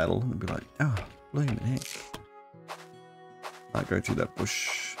major battle. And be like, oh, blooming heck. I go through that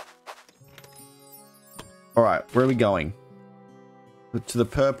bush. Alright, where are we going? To the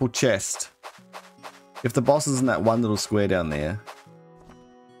purple chest. If the boss is in that one little square down there,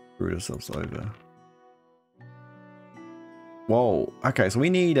 screwed ourselves over. Whoa. Okay, so we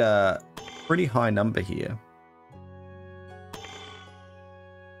need a pretty high number here.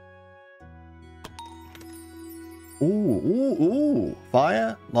 Ooh.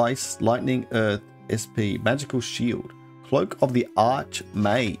 Fire, ice, lightning, earth, SP, magical shield. Cloak of the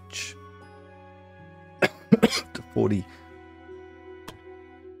Archmage. To 40.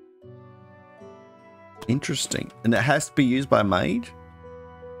 Interesting. And it has to be used by a mage?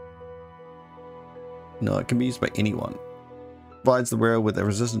 No, it can be used by anyone. Provides the wearer with a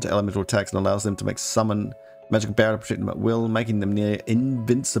resistance to elemental attacks and allows them to make summon magical power to protect them at will, making them near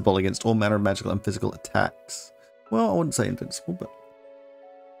invincible against all manner of magical and physical attacks. Well, I wouldn't say invincible, but...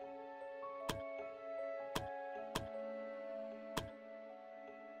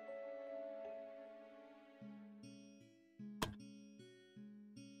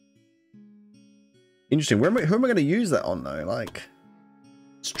 Interesting. Who am I going to use that on, though? Like,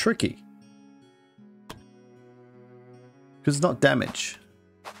 it's tricky. Because it's not damage.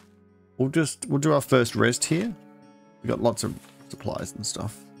 We'll do our first rest here. We've got lots of supplies and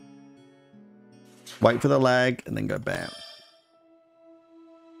stuff. Wait for the lag and then go bam.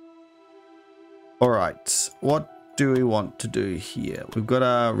 Alright, what do we want to do here? We've got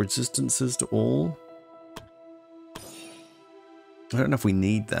our resistances to all. I don't know if we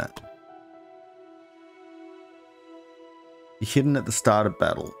need that. You're hidden at the start of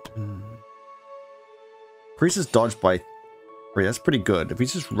battle. Priest is dodged by 3. That's pretty good. If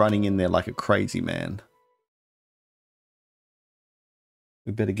he's just running in there like a crazy man,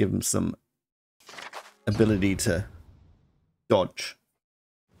 we better give him some ability to dodge.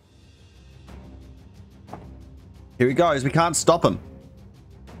 Here he goes. We can't stop him.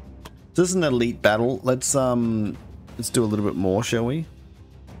 This is an elite battle. Let's do a little bit more, shall we?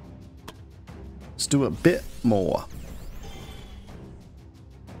 Let's do a bit more.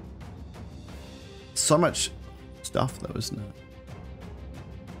 So much stuff though, isn't it?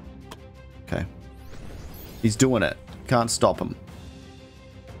 Okay. He's doing it. Can't stop him.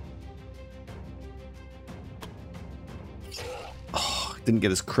 Oh, didn't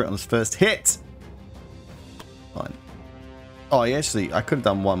get his crit on his first hit. Fine. Oh, actually, I could have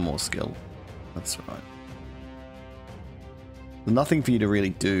done one more skill. That's right. There's nothing for you to really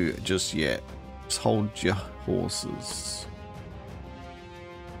do just yet. Just hold your horses.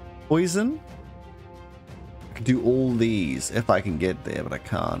 Poison? I can do all these if I can get there, but I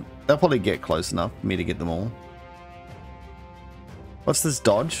can't. They'll probably get close enough for me to get them all. What's this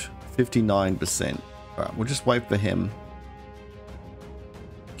dodge? 59%. Alright, we'll just wait for him.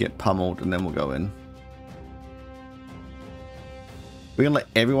 Get pummeled and then we'll go in. We're gonna let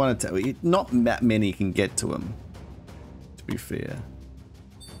everyone attack. Not that many can get to him, to be fair.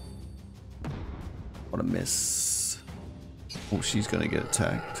 What a miss. Oh, she's gonna get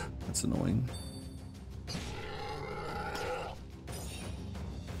attacked. That's annoying.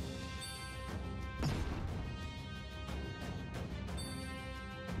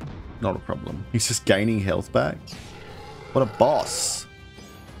 Not a problem. He's just gaining health back. What a boss.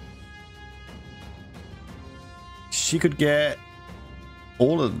 She could get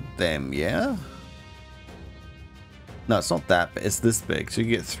all of them, yeah? No, it's not that big. It's this big. So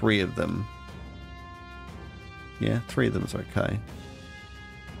you get 3 of them. Yeah, 3 of them is okay.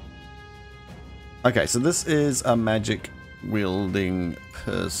 Okay, so this is a magic wielding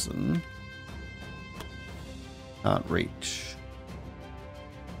person. Can't reach.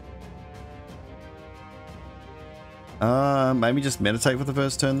 Maybe just meditate for the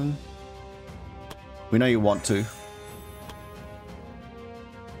first turn then. We know you want to.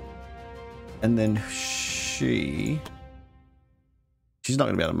 And then she's not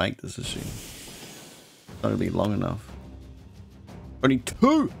going to be able to make this, is she? Not going to be long enough. Only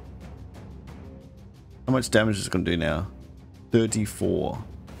 2! How much damage is it going to do now? 34.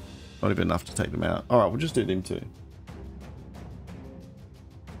 Not even enough to take them out. Alright, we'll just do them too.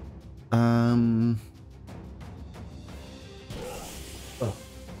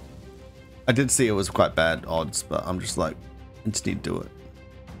 I did see it was quite bad odds, but I'm just like, I just need to do it.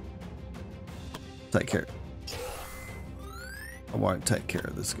 Take care. I won't take care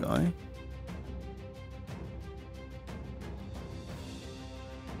of this guy.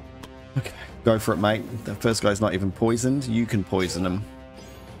 Okay, go for it, mate. The first guy's not even poisoned. You can poison him.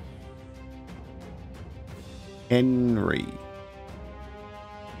 Henry.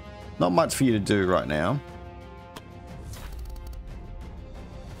 Not much for you to do right now.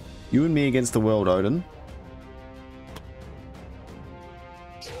 You and me against the world, Odin.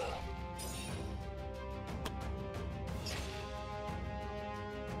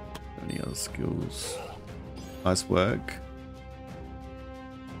 Any other skills? Nice work.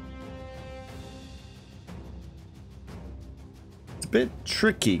 It's a bit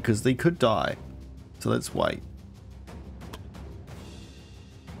tricky because they could die. So let's wait.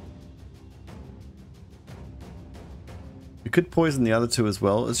 We could poison the other 2 as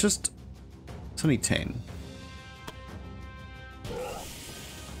well. It's only 10.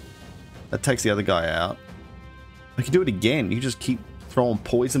 That takes the other guy out. We can do it again. You just keep throwing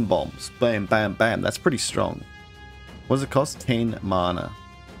poison bombs. Bam, bam, bam. That's pretty strong. What does it cost? 10 mana.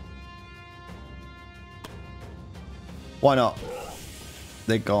 Why not?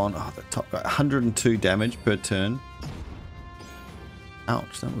 They're gone. Oh, the top guy. 102 damage per turn.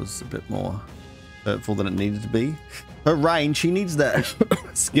 Ouch, that was a bit more hurtful than it needed to be. Her range, she needs that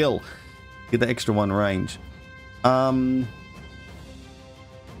skill. Get the extra 1 range. Yeah,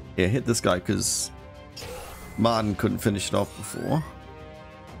 hit this guy because Martin couldn't finish it off before.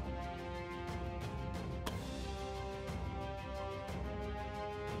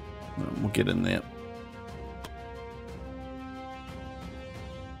 We'll get in there.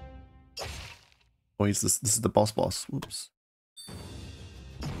 Oh, this is the boss. Whoops.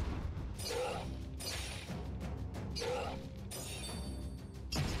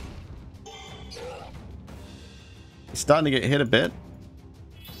 You're starting to get hit a bit.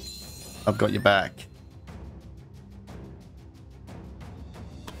 I've got your back.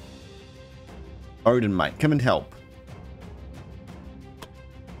 Odin, mate, come and help.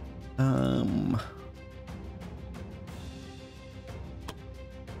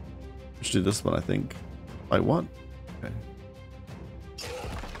 Let's do this one, I think. Wait, what? Okay.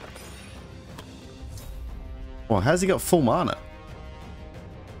 Well, how's he got full mana?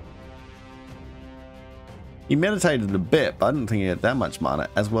 He meditated a bit, but I didn't think he had that much mana,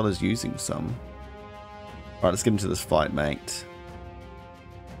 as well as using some. Alright, let's get into this fight, mate.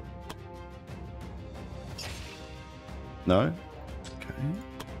 No? Okay.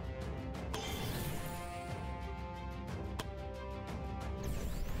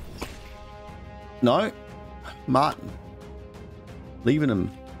 No? Martin. Leaving him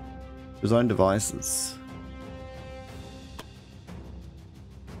to his own devices.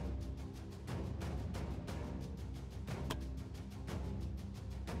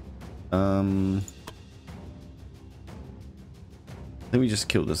 Let me just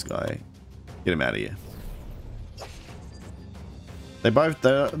kill this guy. Get him out of here. They both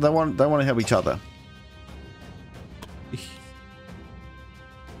they want to help each other.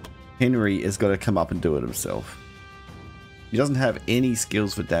 Henry has got to come up and do it himself. He doesn't have any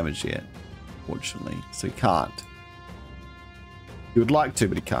skills for damage yet, fortunately, so he can't. He would like to,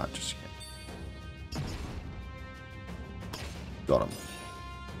 but he can't just yet. Got him.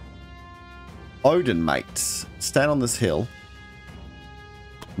 Odin, mate, stand on this hill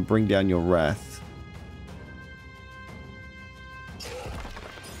and bring down your wrath.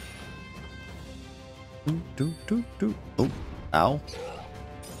 Oh, ow.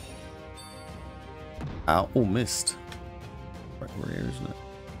 Ow. Oh, missed. Right here, isn't it?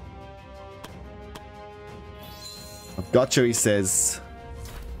 I've got you, he says.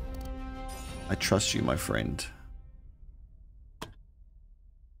 I trust you, my friend.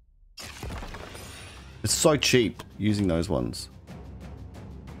 It's so cheap using those ones.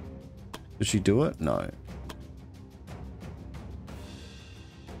 Did she do it? No.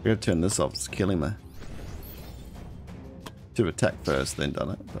 We gotta turn this off. It's killing me. To attack first, then done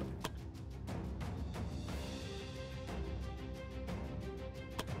it. But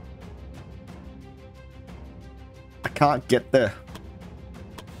I can't get there.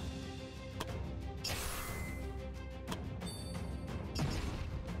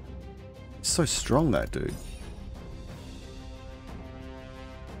 He's so strong, that dude.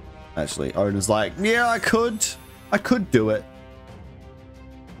 Actually, Odin's like, yeah, I could do it.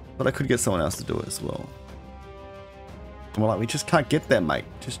 But I could get someone else to do it as well. And we're like, we just can't get there, mate.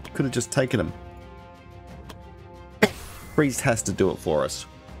 Could have just taken him. Priest has to do it for us.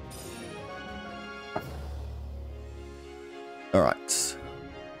 Alright.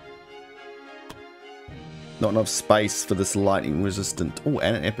 Not enough space for this lightning resistant. Oh,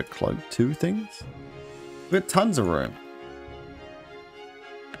 and an epic cloak. 2 things? We've got tons of room.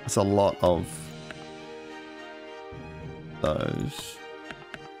 That's a lot of those.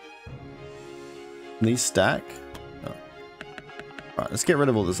 Can these stack? No. Alright, let's get rid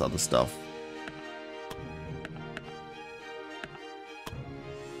of all this other stuff.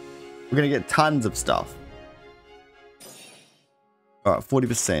 We're gonna get tons of stuff. Alright,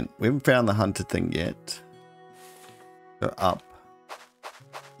 40%. We haven't found the hunted thing yet. Go up.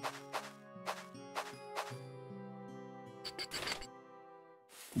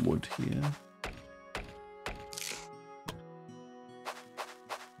 Wood here.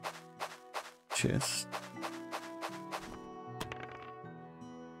 Chest.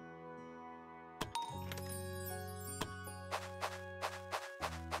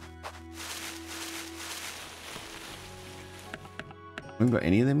 We haven't got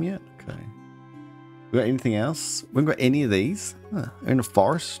any of them yet? Okay. We got anything else? We haven't got any of these? Huh, in a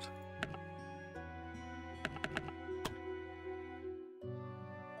forest?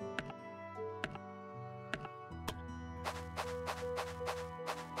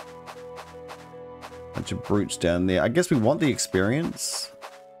 Bunch of brutes down there. I guess we want the experience.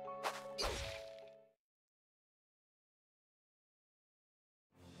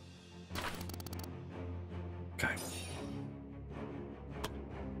 Okay.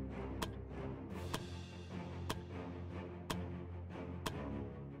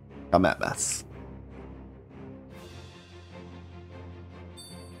 Come at us.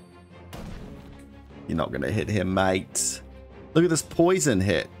 You're not gonna hit him, mate. Look at this poison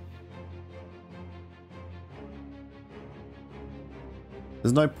hit.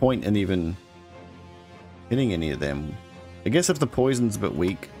 There's no point in even hitting any of them. I guess if the poison's a bit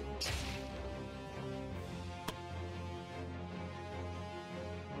weak.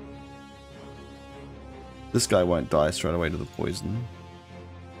 This guy won't die straight away to the poison.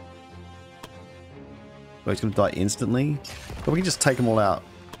 Oh, he's gonna die instantly. But we can just take them all out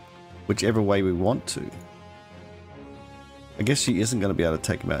whichever way we want to. I guess she isn't going to be able to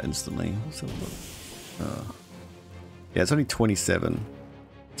take him out instantly. Let's have a look. Yeah, it's only 27.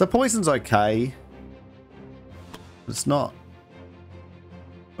 So poison's okay. But it's not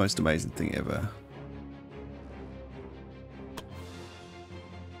the most amazing thing ever.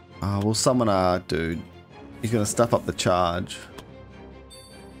 We'll summon our dude. He's going to stuff up the charge.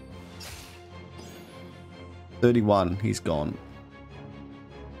 31, he's gone.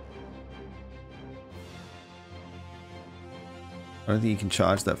 I don't think you can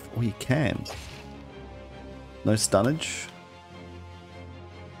charge that. Oh, you can. No stunnage.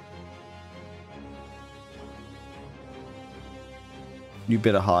 You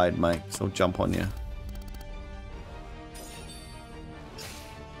better hide, mate, so I'll jump on you.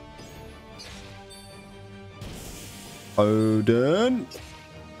 Odin.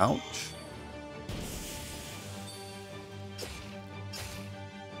 Ouch.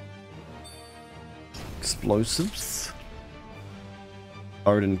 Explosives.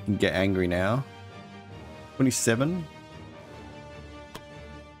 Odin can get angry now. 27.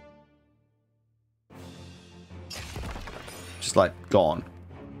 Just like gone.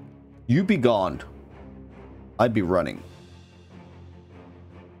 You be gone. I'd be running.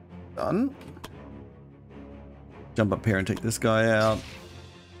 Done. Jump up here and take this guy out.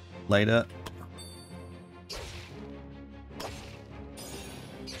 Later.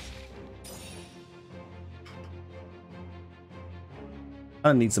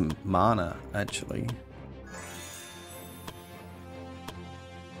 I need some mana, actually.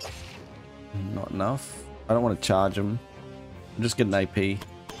 Not enough. I don't want to charge him. I'm just getting AP. We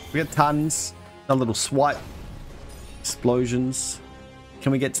got tons. A little swipe. Explosions.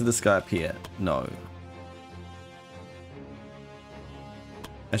 Can we get to this guy up here? No.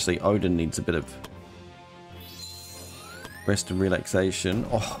 Actually, Odin needs a bit of rest and relaxation.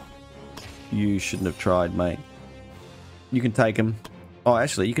 Oh, you shouldn't have tried, mate. You can take him. Oh,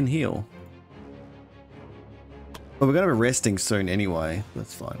 actually, you can heal. Well, we're going to be resting soon anyway.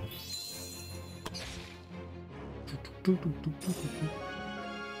 That's fine.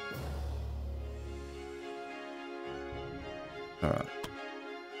 Alright.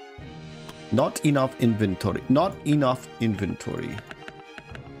 Not enough inventory. Not enough inventory.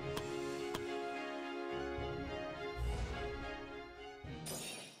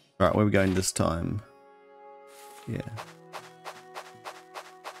 Alright, where are we going this time? Yeah.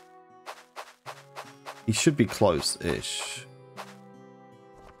 He should be close-ish.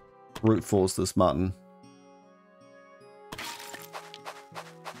 Brute force this mutton.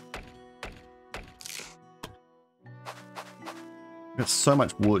 Got so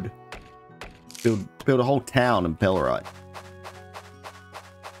much wood. Build a whole town in Pellerite.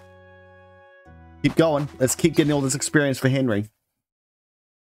 Keep going. Let's keep getting all this experience for Henry.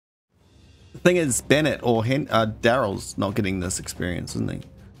 The thing is, Bennett or Daryl's not getting this experience, isn't he?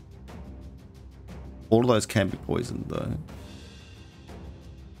 All of those can be poisoned, though.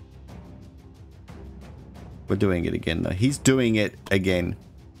 We're doing it again, though. He's doing it again.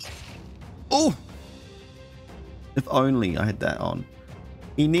 Oh! If only I had that on.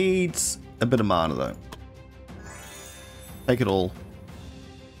 He needs a bit of mana, though. Take it all.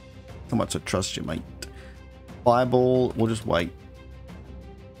 How much I trust you, mate. Fireball, we'll just wait.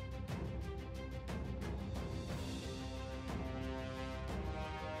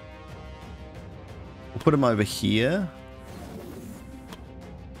 We'll put him over here.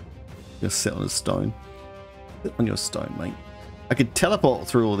 Just sit on his stone. Sit on your stone, mate. I could teleport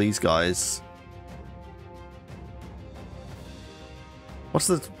through all these guys. What's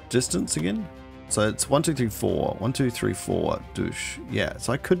the distance again? So it's 1, 2, 3, 4. 1, 2, 3, 4. Douche. Yeah,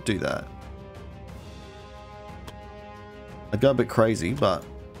 so I could do that. I go a bit crazy, but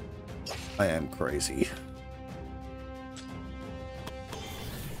I am crazy.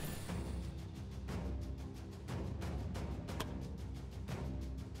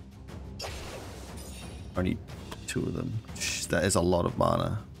 Only 2 of them. Shh, that is a lot of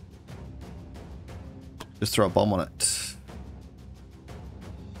mana. Just throw a bomb on it.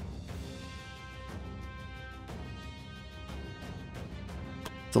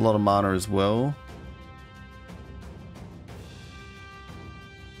 It's a lot of mana as well.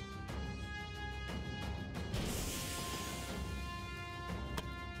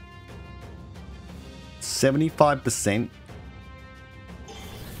 $75%.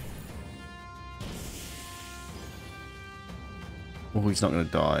 Oh, he's not going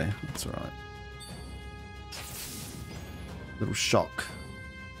to die. That's all right. Little shock.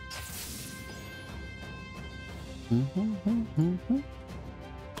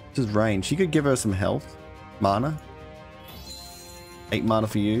 This is range. She could give her some health. Mana. 8 mana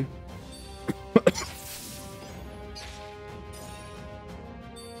for you.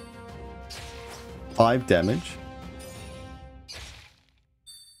 5 damage.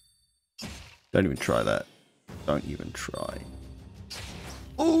 Don't even try that. Don't even try.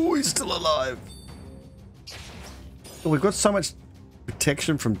 Oh, he's still alive. Oh, we've got so much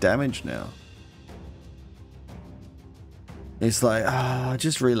protection from damage now. It's like,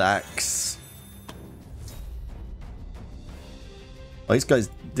 just relax. Oh, this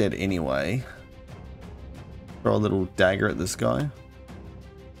guy's dead anyway. Throw a little dagger at this guy.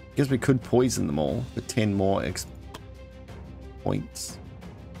 Guess we could poison them all for 10 more points.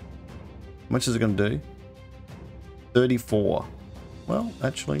 How much is it going to do? 34. Well,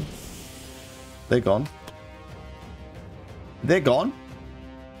 actually, they're gone. They're gone.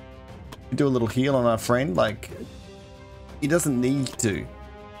 We do a little heal on our friend. Like, he doesn't need to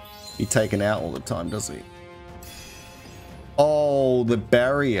be taken out all the time, does he? Oh, the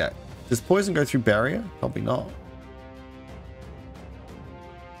barrier. Does poison go through barrier? Probably not.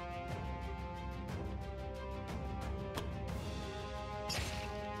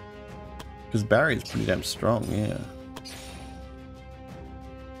 Because barrier's pretty damn strong, yeah.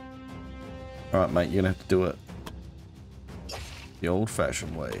 Alright, mate, you're gonna have to do it the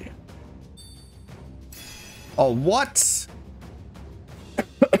old-fashioned way. Oh, what?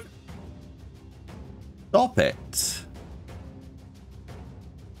 Stop it.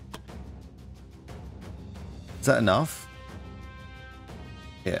 Is that enough?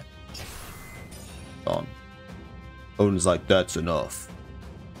 Yeah. Gone. Odin's like, that's enough.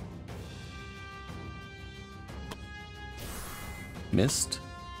 Missed.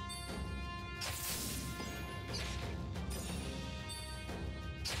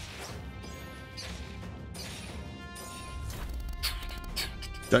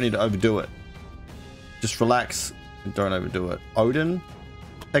 Don't need to overdo it. Just relax and don't overdo it. Odin,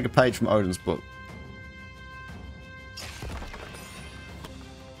 take a page from Odin's book.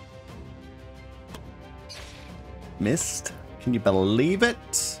 Missed. Can you believe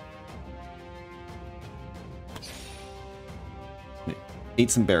it? Eat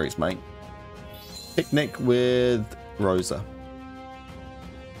some berries, mate. Picnic with Rosa.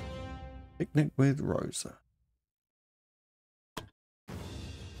 Picnic with Rosa.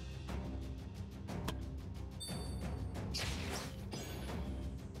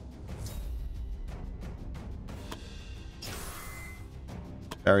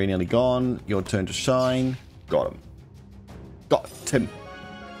 Barry nearly gone. Your turn to shine. Got him. Got him.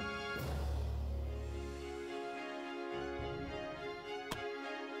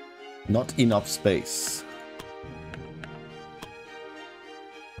 Not enough space.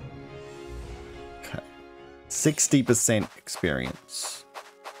 Okay. 60% experience.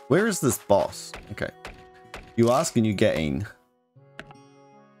 Where is this boss? Okay. You ask and you gain.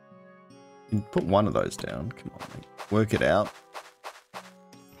 You can put one of those down. Come on, mate. Work it out.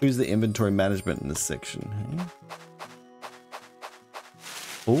 Who's the inventory management in this section? Hey?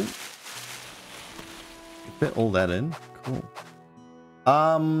 Oh. Fit all that in. Cool.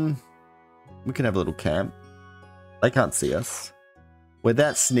 We can have a little camp. They can't see us. We're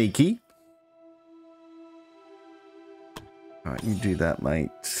that sneaky. Alright, you do that,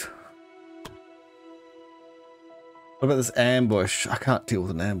 mate. What about this ambush? I can't deal with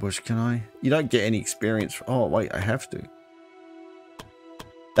an ambush, can I? You don't get any experience. Oh, wait, I have to.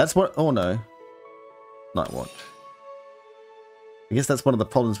 That's what... Oh, no. Night watch. I guess that's one of the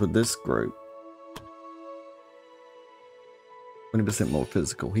problems with this group. 20% more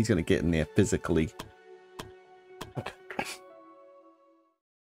physical. He's going to get in there physically.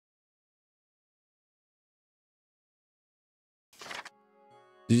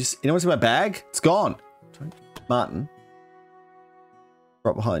 You know what's in my bag? It's gone. Martin.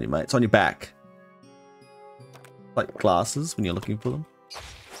 Right behind you, mate. It's on your back. Like glasses when you're looking for them.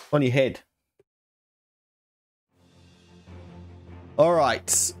 On your head.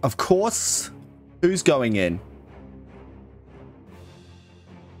 Alright. Of course. Who's going in?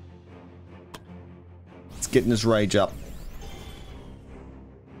 Let's get in his rage up.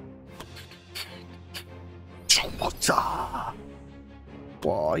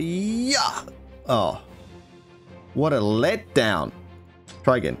 Oh. What a letdown.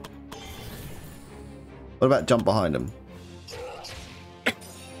 Try again. What about jump behind him?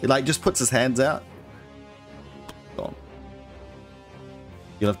 He like just puts his hands out. Gone.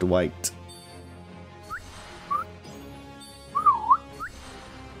 You'll have to wait.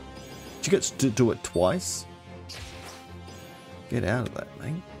 Did you get to do it twice? Get out of that,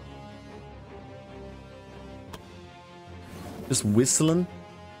 mate. Just whistling.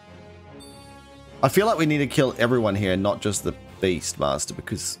 I feel like we need to kill everyone here, not just the Beast Master,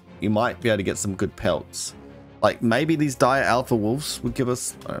 because you might be able to get some good pelts. Like, maybe these dire alpha wolves would give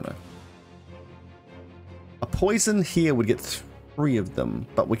us... I don't know. A poison here would get 3 of them,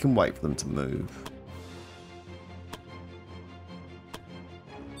 but we can wait for them to move.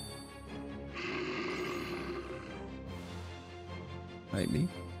 Maybe.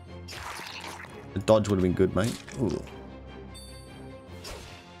 The dodge would have been good, mate. Ooh.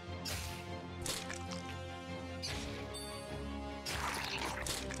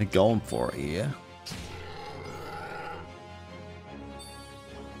 They're going for it here.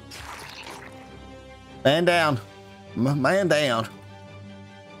 Man down. Man down.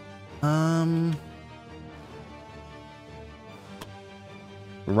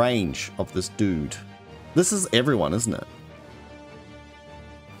 Range of this dude. This is everyone, isn't it?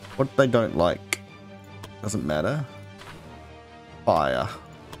 What they don't like doesn't matter. Fire.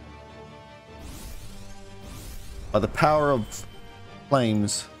 By the power of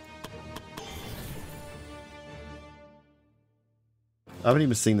flames. I haven't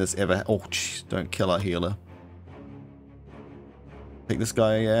even seen this ever. Oh, jeez, don't kill our healer. Take this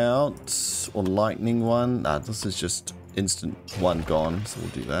guy out. Or lightning one. Nah, this is just instant one gone, so we'll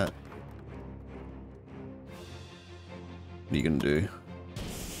do that. What are you gonna do?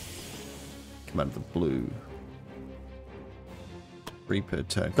 Come out of the blue. 3 per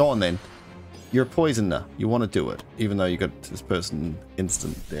turn. Go on then. You're a poisoner. You want to do it, even though you got this person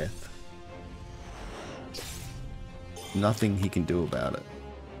instant death. Nothing he can do about it.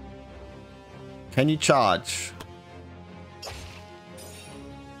 Can you charge?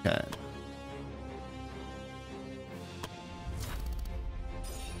 Can.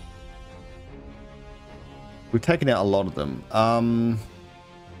 We've taken out a lot of them.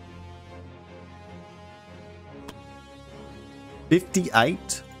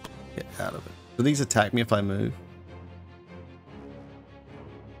 58? Get out of it. Do these attack me if I move?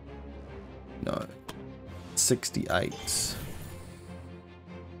 No. 68.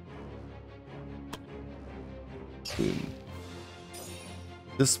 Boom.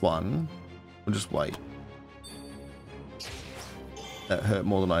 This one, we'll just wait. That hurt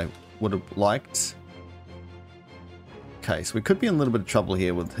more than I would have liked. Okay, so we could be in a little bit of trouble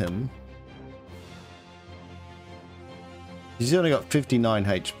here with him. He's only got 59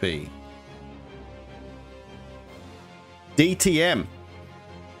 HP. DTM.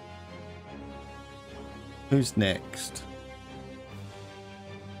 Who's next?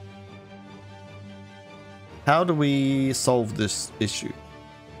 How do we solve this issue?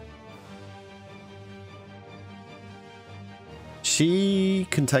 She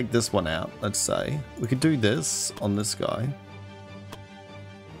can take this one out, let's say. We could do this on this guy.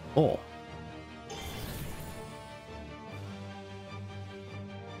 Or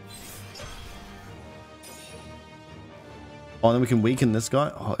oh, then we can weaken this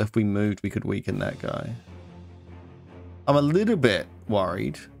guy. Oh, if we moved, we could weaken that guy. I'm a little bit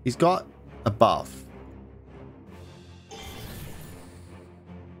worried. He's got a buff.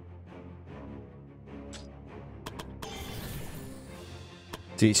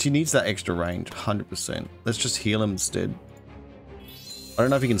 See, she needs that extra range, 100%. Let's just heal him instead. I don't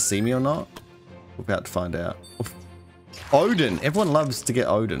know if he can see me or not. We're about to find out. Oof. Odin! Everyone loves to get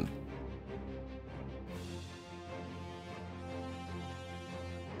Odin.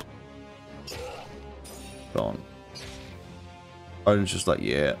 Gone. Odin's just like,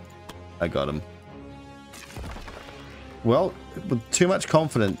 yeah, I got him. Well, with too much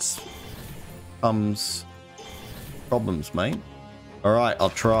confidence comes problems, mate. Alright, I'll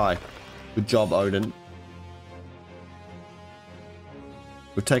try. Good job, Odin.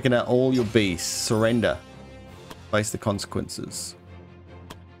 We've taken out all your beasts. Surrender. Face the consequences.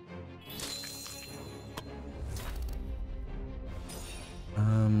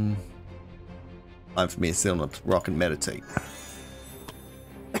 Time for me to sit on a rock and meditate.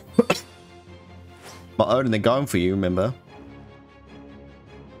 My Odin, they're going for you, remember?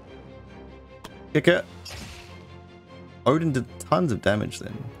 Kick it. Odin did tons of damage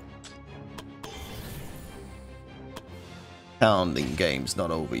then. Pounding game's not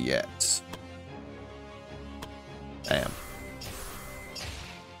over yet. Damn.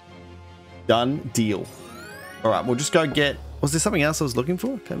 Done deal. Alright, we'll just go get... Was there something else I was looking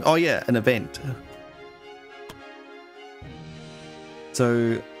for? Oh yeah, an event.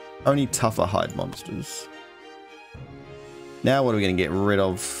 So, only tougher hide monsters. Now what are we going to get rid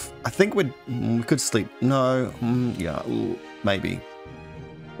of? I think we could sleep. No. Yeah, ooh, maybe.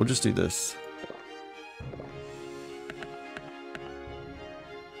 We'll just do this.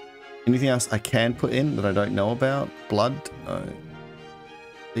 Anything else I can put in that I don't know about? Blood? No.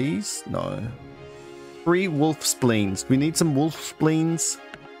 These? No. 3 wolf spleens. Do we need some wolf spleens?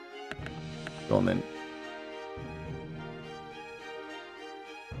 Go on then.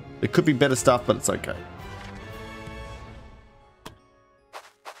 There could be better stuff, but it's okay.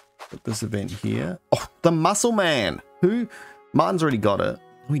 Put this event here. Oh, the Muscle Man. Who? Martin's already got it.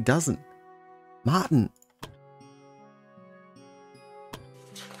 No, he doesn't. Martin.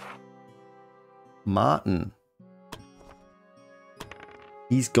 Martin.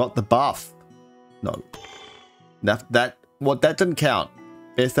 He's got the buff. No. That didn't count.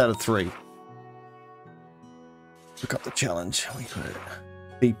 Best out of 3. Look up the challenge. We got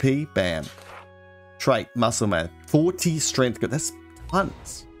it. BP, bam. Trait, Muscle Man. 40 strength. Good. That's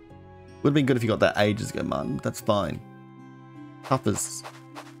tons. Would have been good if you got that ages ago, Martin. That's fine. Tough as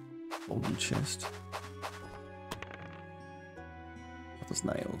golden chest. Tough as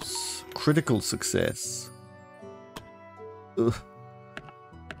nails. Critical success. Ugh.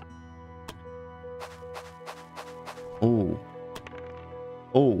 Oh.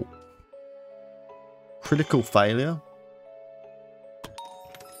 Oh. Critical failure.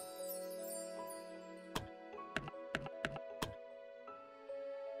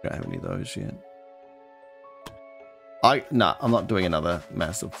 Don't have any of those yet. Nah, I'm not doing another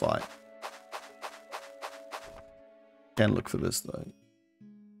massive fight. Can look for this though.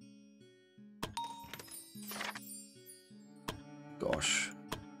 Gosh.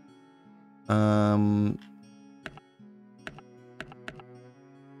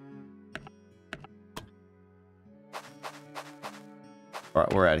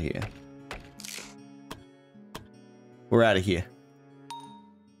 Alright, we're out of here. We're out of here.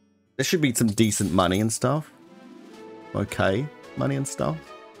 There should be some decent money and stuff. Okay, money and stuff.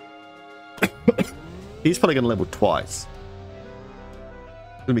 He's probably going to level twice.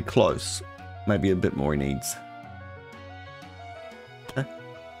 It's going to be close. Maybe a bit more he needs. Okay.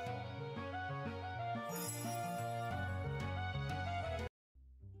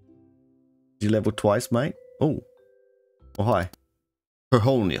 Did you level twice, mate? Oh. Oh, hi. Her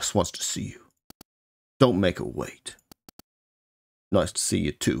Holiness wants to see you. Don't make her wait. Nice to see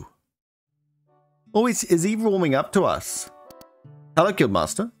you too. Oh, is he warming up to us? Hello,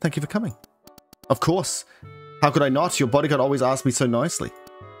 Guildmaster. Thank you for coming. Of course. How could I not? Your bodyguard always asked me so nicely.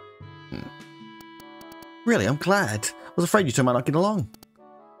 Really, I'm glad. I was afraid you two might not get along.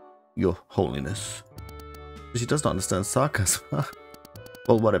 Your Holiness. She does not understand sarcasm.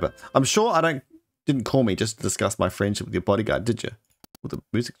 Well, whatever. I'm sure didn't call me just to discuss my friendship with your bodyguard, did you? Well, the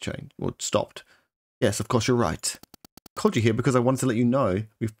music changed. Well, it stopped. Yes, of course, you're right. I called you here because I wanted to let you know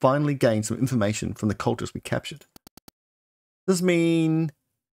we've finally gained some information from the cultists we captured. Does this mean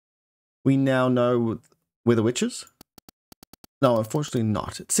we now know where the witch is? No, unfortunately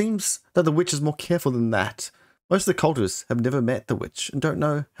not. It seems that the witch is more careful than that. Most of the cultists have never met the witch and don't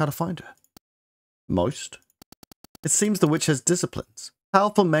know how to find her. Most? It seems the witch has disciplines.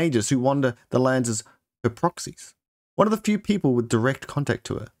 Powerful mages who wander the lands as her proxies. One of the few people with direct contact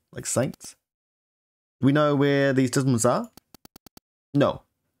to her, like saints. Do we know where these disciplines are? No.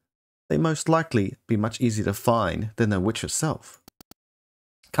 They most likely be much easier to find than the witch herself.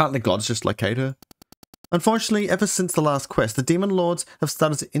 Can't the gods just locate her? Unfortunately, ever since the last quest, the demon lords have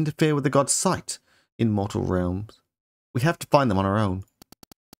started to interfere with the gods' sight in mortal realms. We have to find them on our own.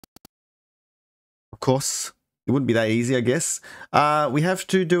 Of course, it wouldn't be that easy, I guess. We have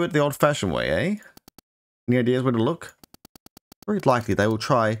to do it the old-fashioned way, eh? Any ideas where to look? Very likely they will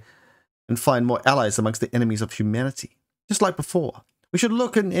try and find more allies amongst the enemies of humanity. Just like before. We should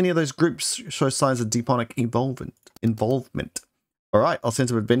look in any of those groups show signs of demonic involvement. Alright, I'll send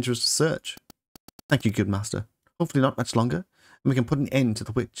some adventurers to search. Thank you, good master. Hopefully not much longer, and we can put an end to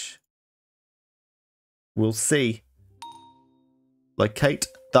the witch. We'll see. Locate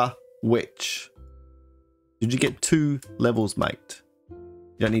the witch. Did you get 2 levels, mate?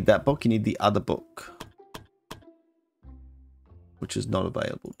 You don't need that book, you need the other book. Which is not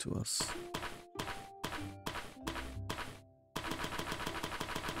available to us.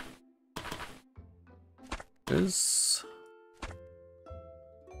 There's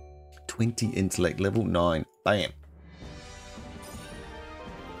 20 intellect, level 9. Bam.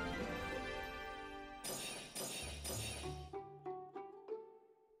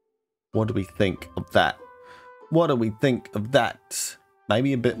 What do we think of that? What do we think of that?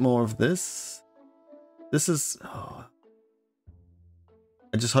 Maybe a bit more of this? This is... Oh.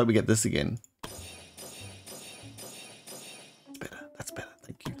 I just hope we get this again. That's better. That's better.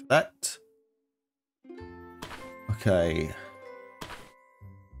 Thank you for that. Okay.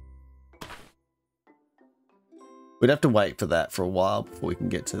 We'd have to wait for that for a while before we can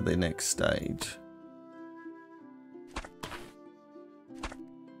get to the next stage.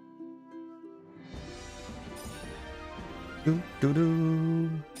 Do, do, do.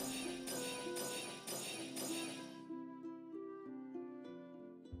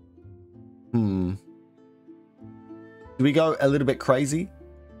 Do we go a little bit crazy?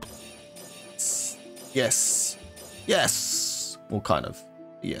 Yes. Yes. Well, kind of.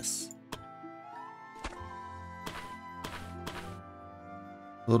 Yes.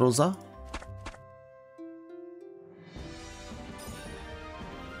 Rosa.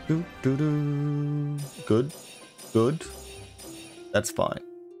 Good. Good. That's fine.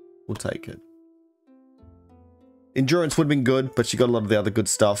 We'll take it. Endurance would have been good, but she got a lot of the other good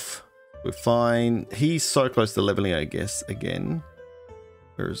stuff. We're fine. He's so close to leveling, I guess, again.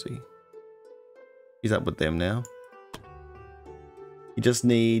 Where is he? He's up with them now. He just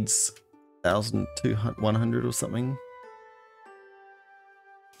needs 1,200 or something.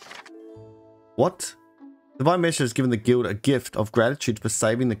 What? Divine Measure has given the guild a gift of gratitude for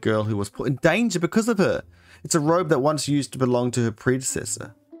saving the girl who was put in danger because of her. It's a robe that once used to belong to her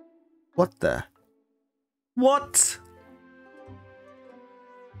predecessor. What the? What?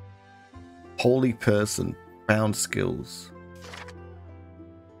 Holy person. Found skills.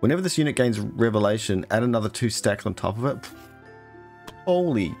 Whenever this unit gains revelation, add another 2 stacks on top of it.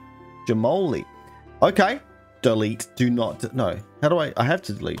 Holy jamoli. Okay. Delete. Do not. No. How do I have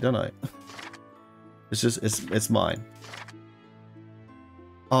to delete, don't I? It's just, it's mine.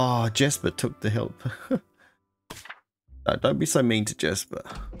 Oh, Jesper took the help. No, don't be so mean to Jesper.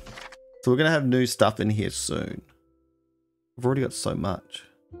 So we're going to have new stuff in here soon. I've already got so much.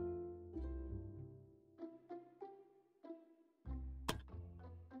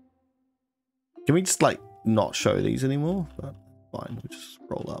 Can we just like not show these anymore? But fine, we'll just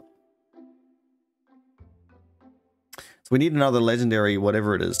scroll up. So we need another legendary,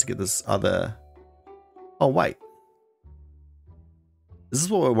 whatever it is, to get this other... Oh, wait. Is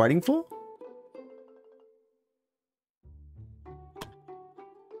this what we're waiting for?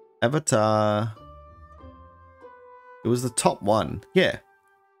 Avatar. It was the top one. Yeah.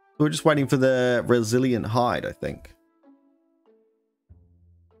 We were just waiting for the resilient hide, I think.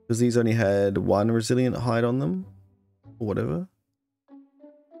 Because these only had 1 resilient hide on them. Or whatever.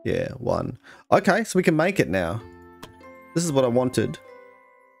 Yeah, 1. Okay, so we can make it now. This is what I wanted.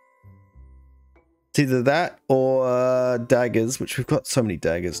 It's either that or daggers, which we've got so many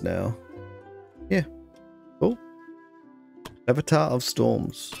daggers now. Yeah. Cool. Avatar of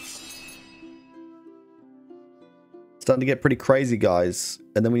Storms. Starting to get pretty crazy, guys.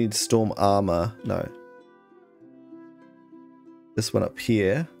 And then we need storm armor. No. This one up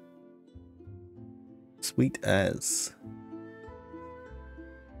here. Sweet as.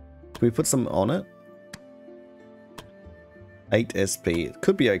 Can we put some on it? 8 SP. It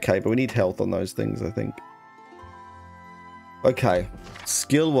could be okay, but we need health on those things, I think. Okay.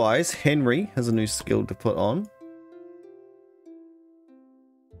 Skill-wise, Henry has a new skill to put on.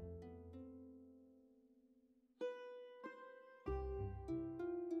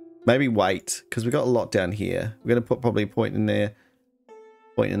 Maybe wait, because we got a lot down here. We're going to put probably a point in there.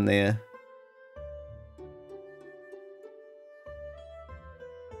 Point in there.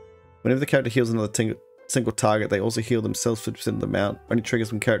 Whenever the character heals another single target, they also heal themselves 50% of the amount. Only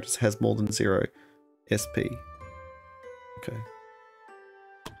triggers when characters has more than 0 SP. Okay.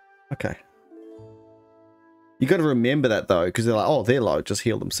 Okay. You got to remember that though, because they're like, oh, they're low, just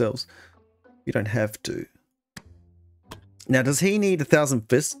heal themselves. You don't have to. Now, does he need 1,000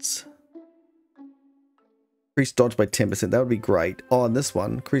 fists? Increase dodge by 10%. That would be great. Oh, and this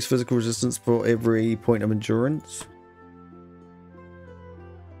one. Increase physical resistance for every point of endurance.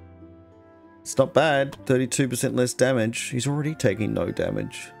 It's not bad. 32% less damage. He's already taking no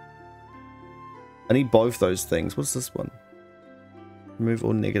damage. I need both those things. What's this one? Remove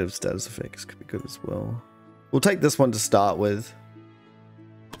all negative status effects. Could be good as well. We'll take this one to start with.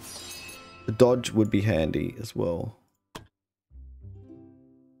 The dodge would be handy as well.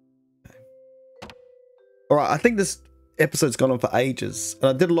 Alright, I think this episode's gone on for ages. And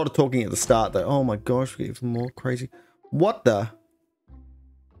I did a lot of talking at the start though. Oh my gosh, we get even more crazy. What the?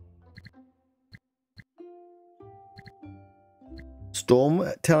 Storm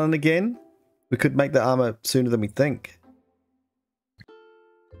talent again? We could make the armor sooner than we think.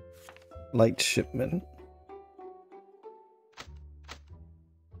 Late shipment.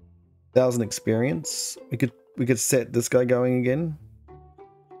 1,000 experience. We could set this guy going again.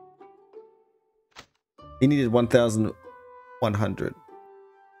 He needed 1,100.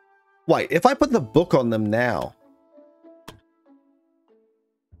 Wait, if I put the book on them now.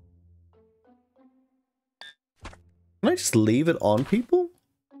 Can I just leave it on people?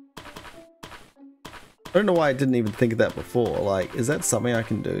 I don't know why I didn't even think of that before. Like, is that something I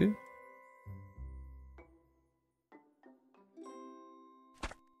can do?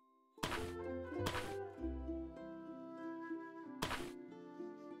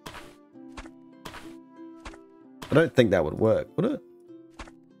 I don't think that would work, would it?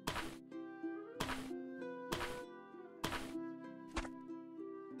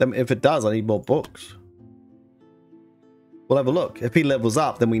 Then if it does, I need more books. We'll have a look. If he levels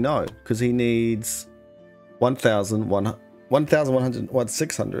up, then we know. Because he needs 1,100,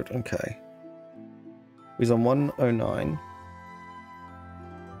 600. Okay. He's on 109.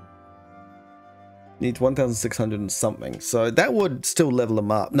 Needs 1,600 and something. So that would still level him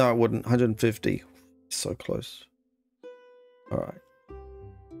up. No, it wouldn't. 150. So close. Alright.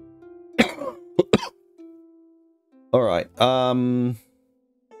 Alright.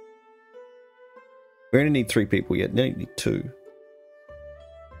 We only need 3 people yet. No, you need 2.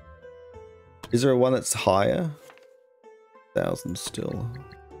 Is there one that's higher? 1,000 still.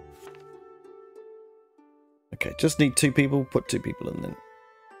 Okay, just need 2 people. Put 2 people in then.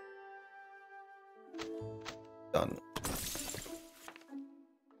 Done.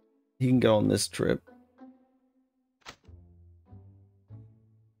 He can go on this trip.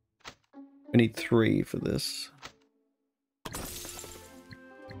 We need 3 for this.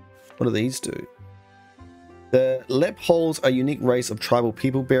 What do these do? The Lepholes are a unique race of tribal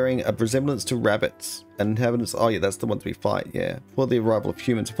people bearing a resemblance to rabbits and inhabitants. Oh yeah, that's the ones we fight, yeah. For the arrival of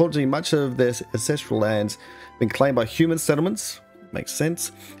humans. Unfortunately, much of their ancestral lands have been claimed by human settlements. Makes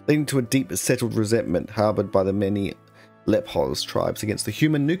sense. Leading to a deep settled resentment harbored by the many Lepholes tribes against the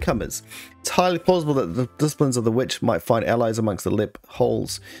human newcomers. It's highly plausible that the disciplines of the witch might find allies amongst the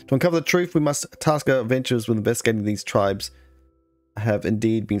Lepholes. To uncover the truth, we must task our adventurers with investigating these tribes have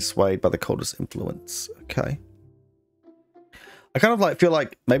indeed been swayed by the cultist influence. Okay. I kind of feel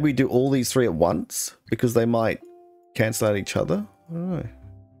like maybe we do all these 3 at once because they might cancel out each other. I don't know.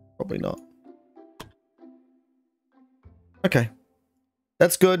 Probably not. Okay.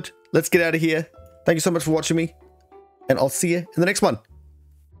 That's good. Let's get out of here. Thank you so much for watching me. And I'll see you in the next one.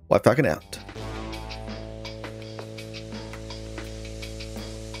 WhiteFalcon out.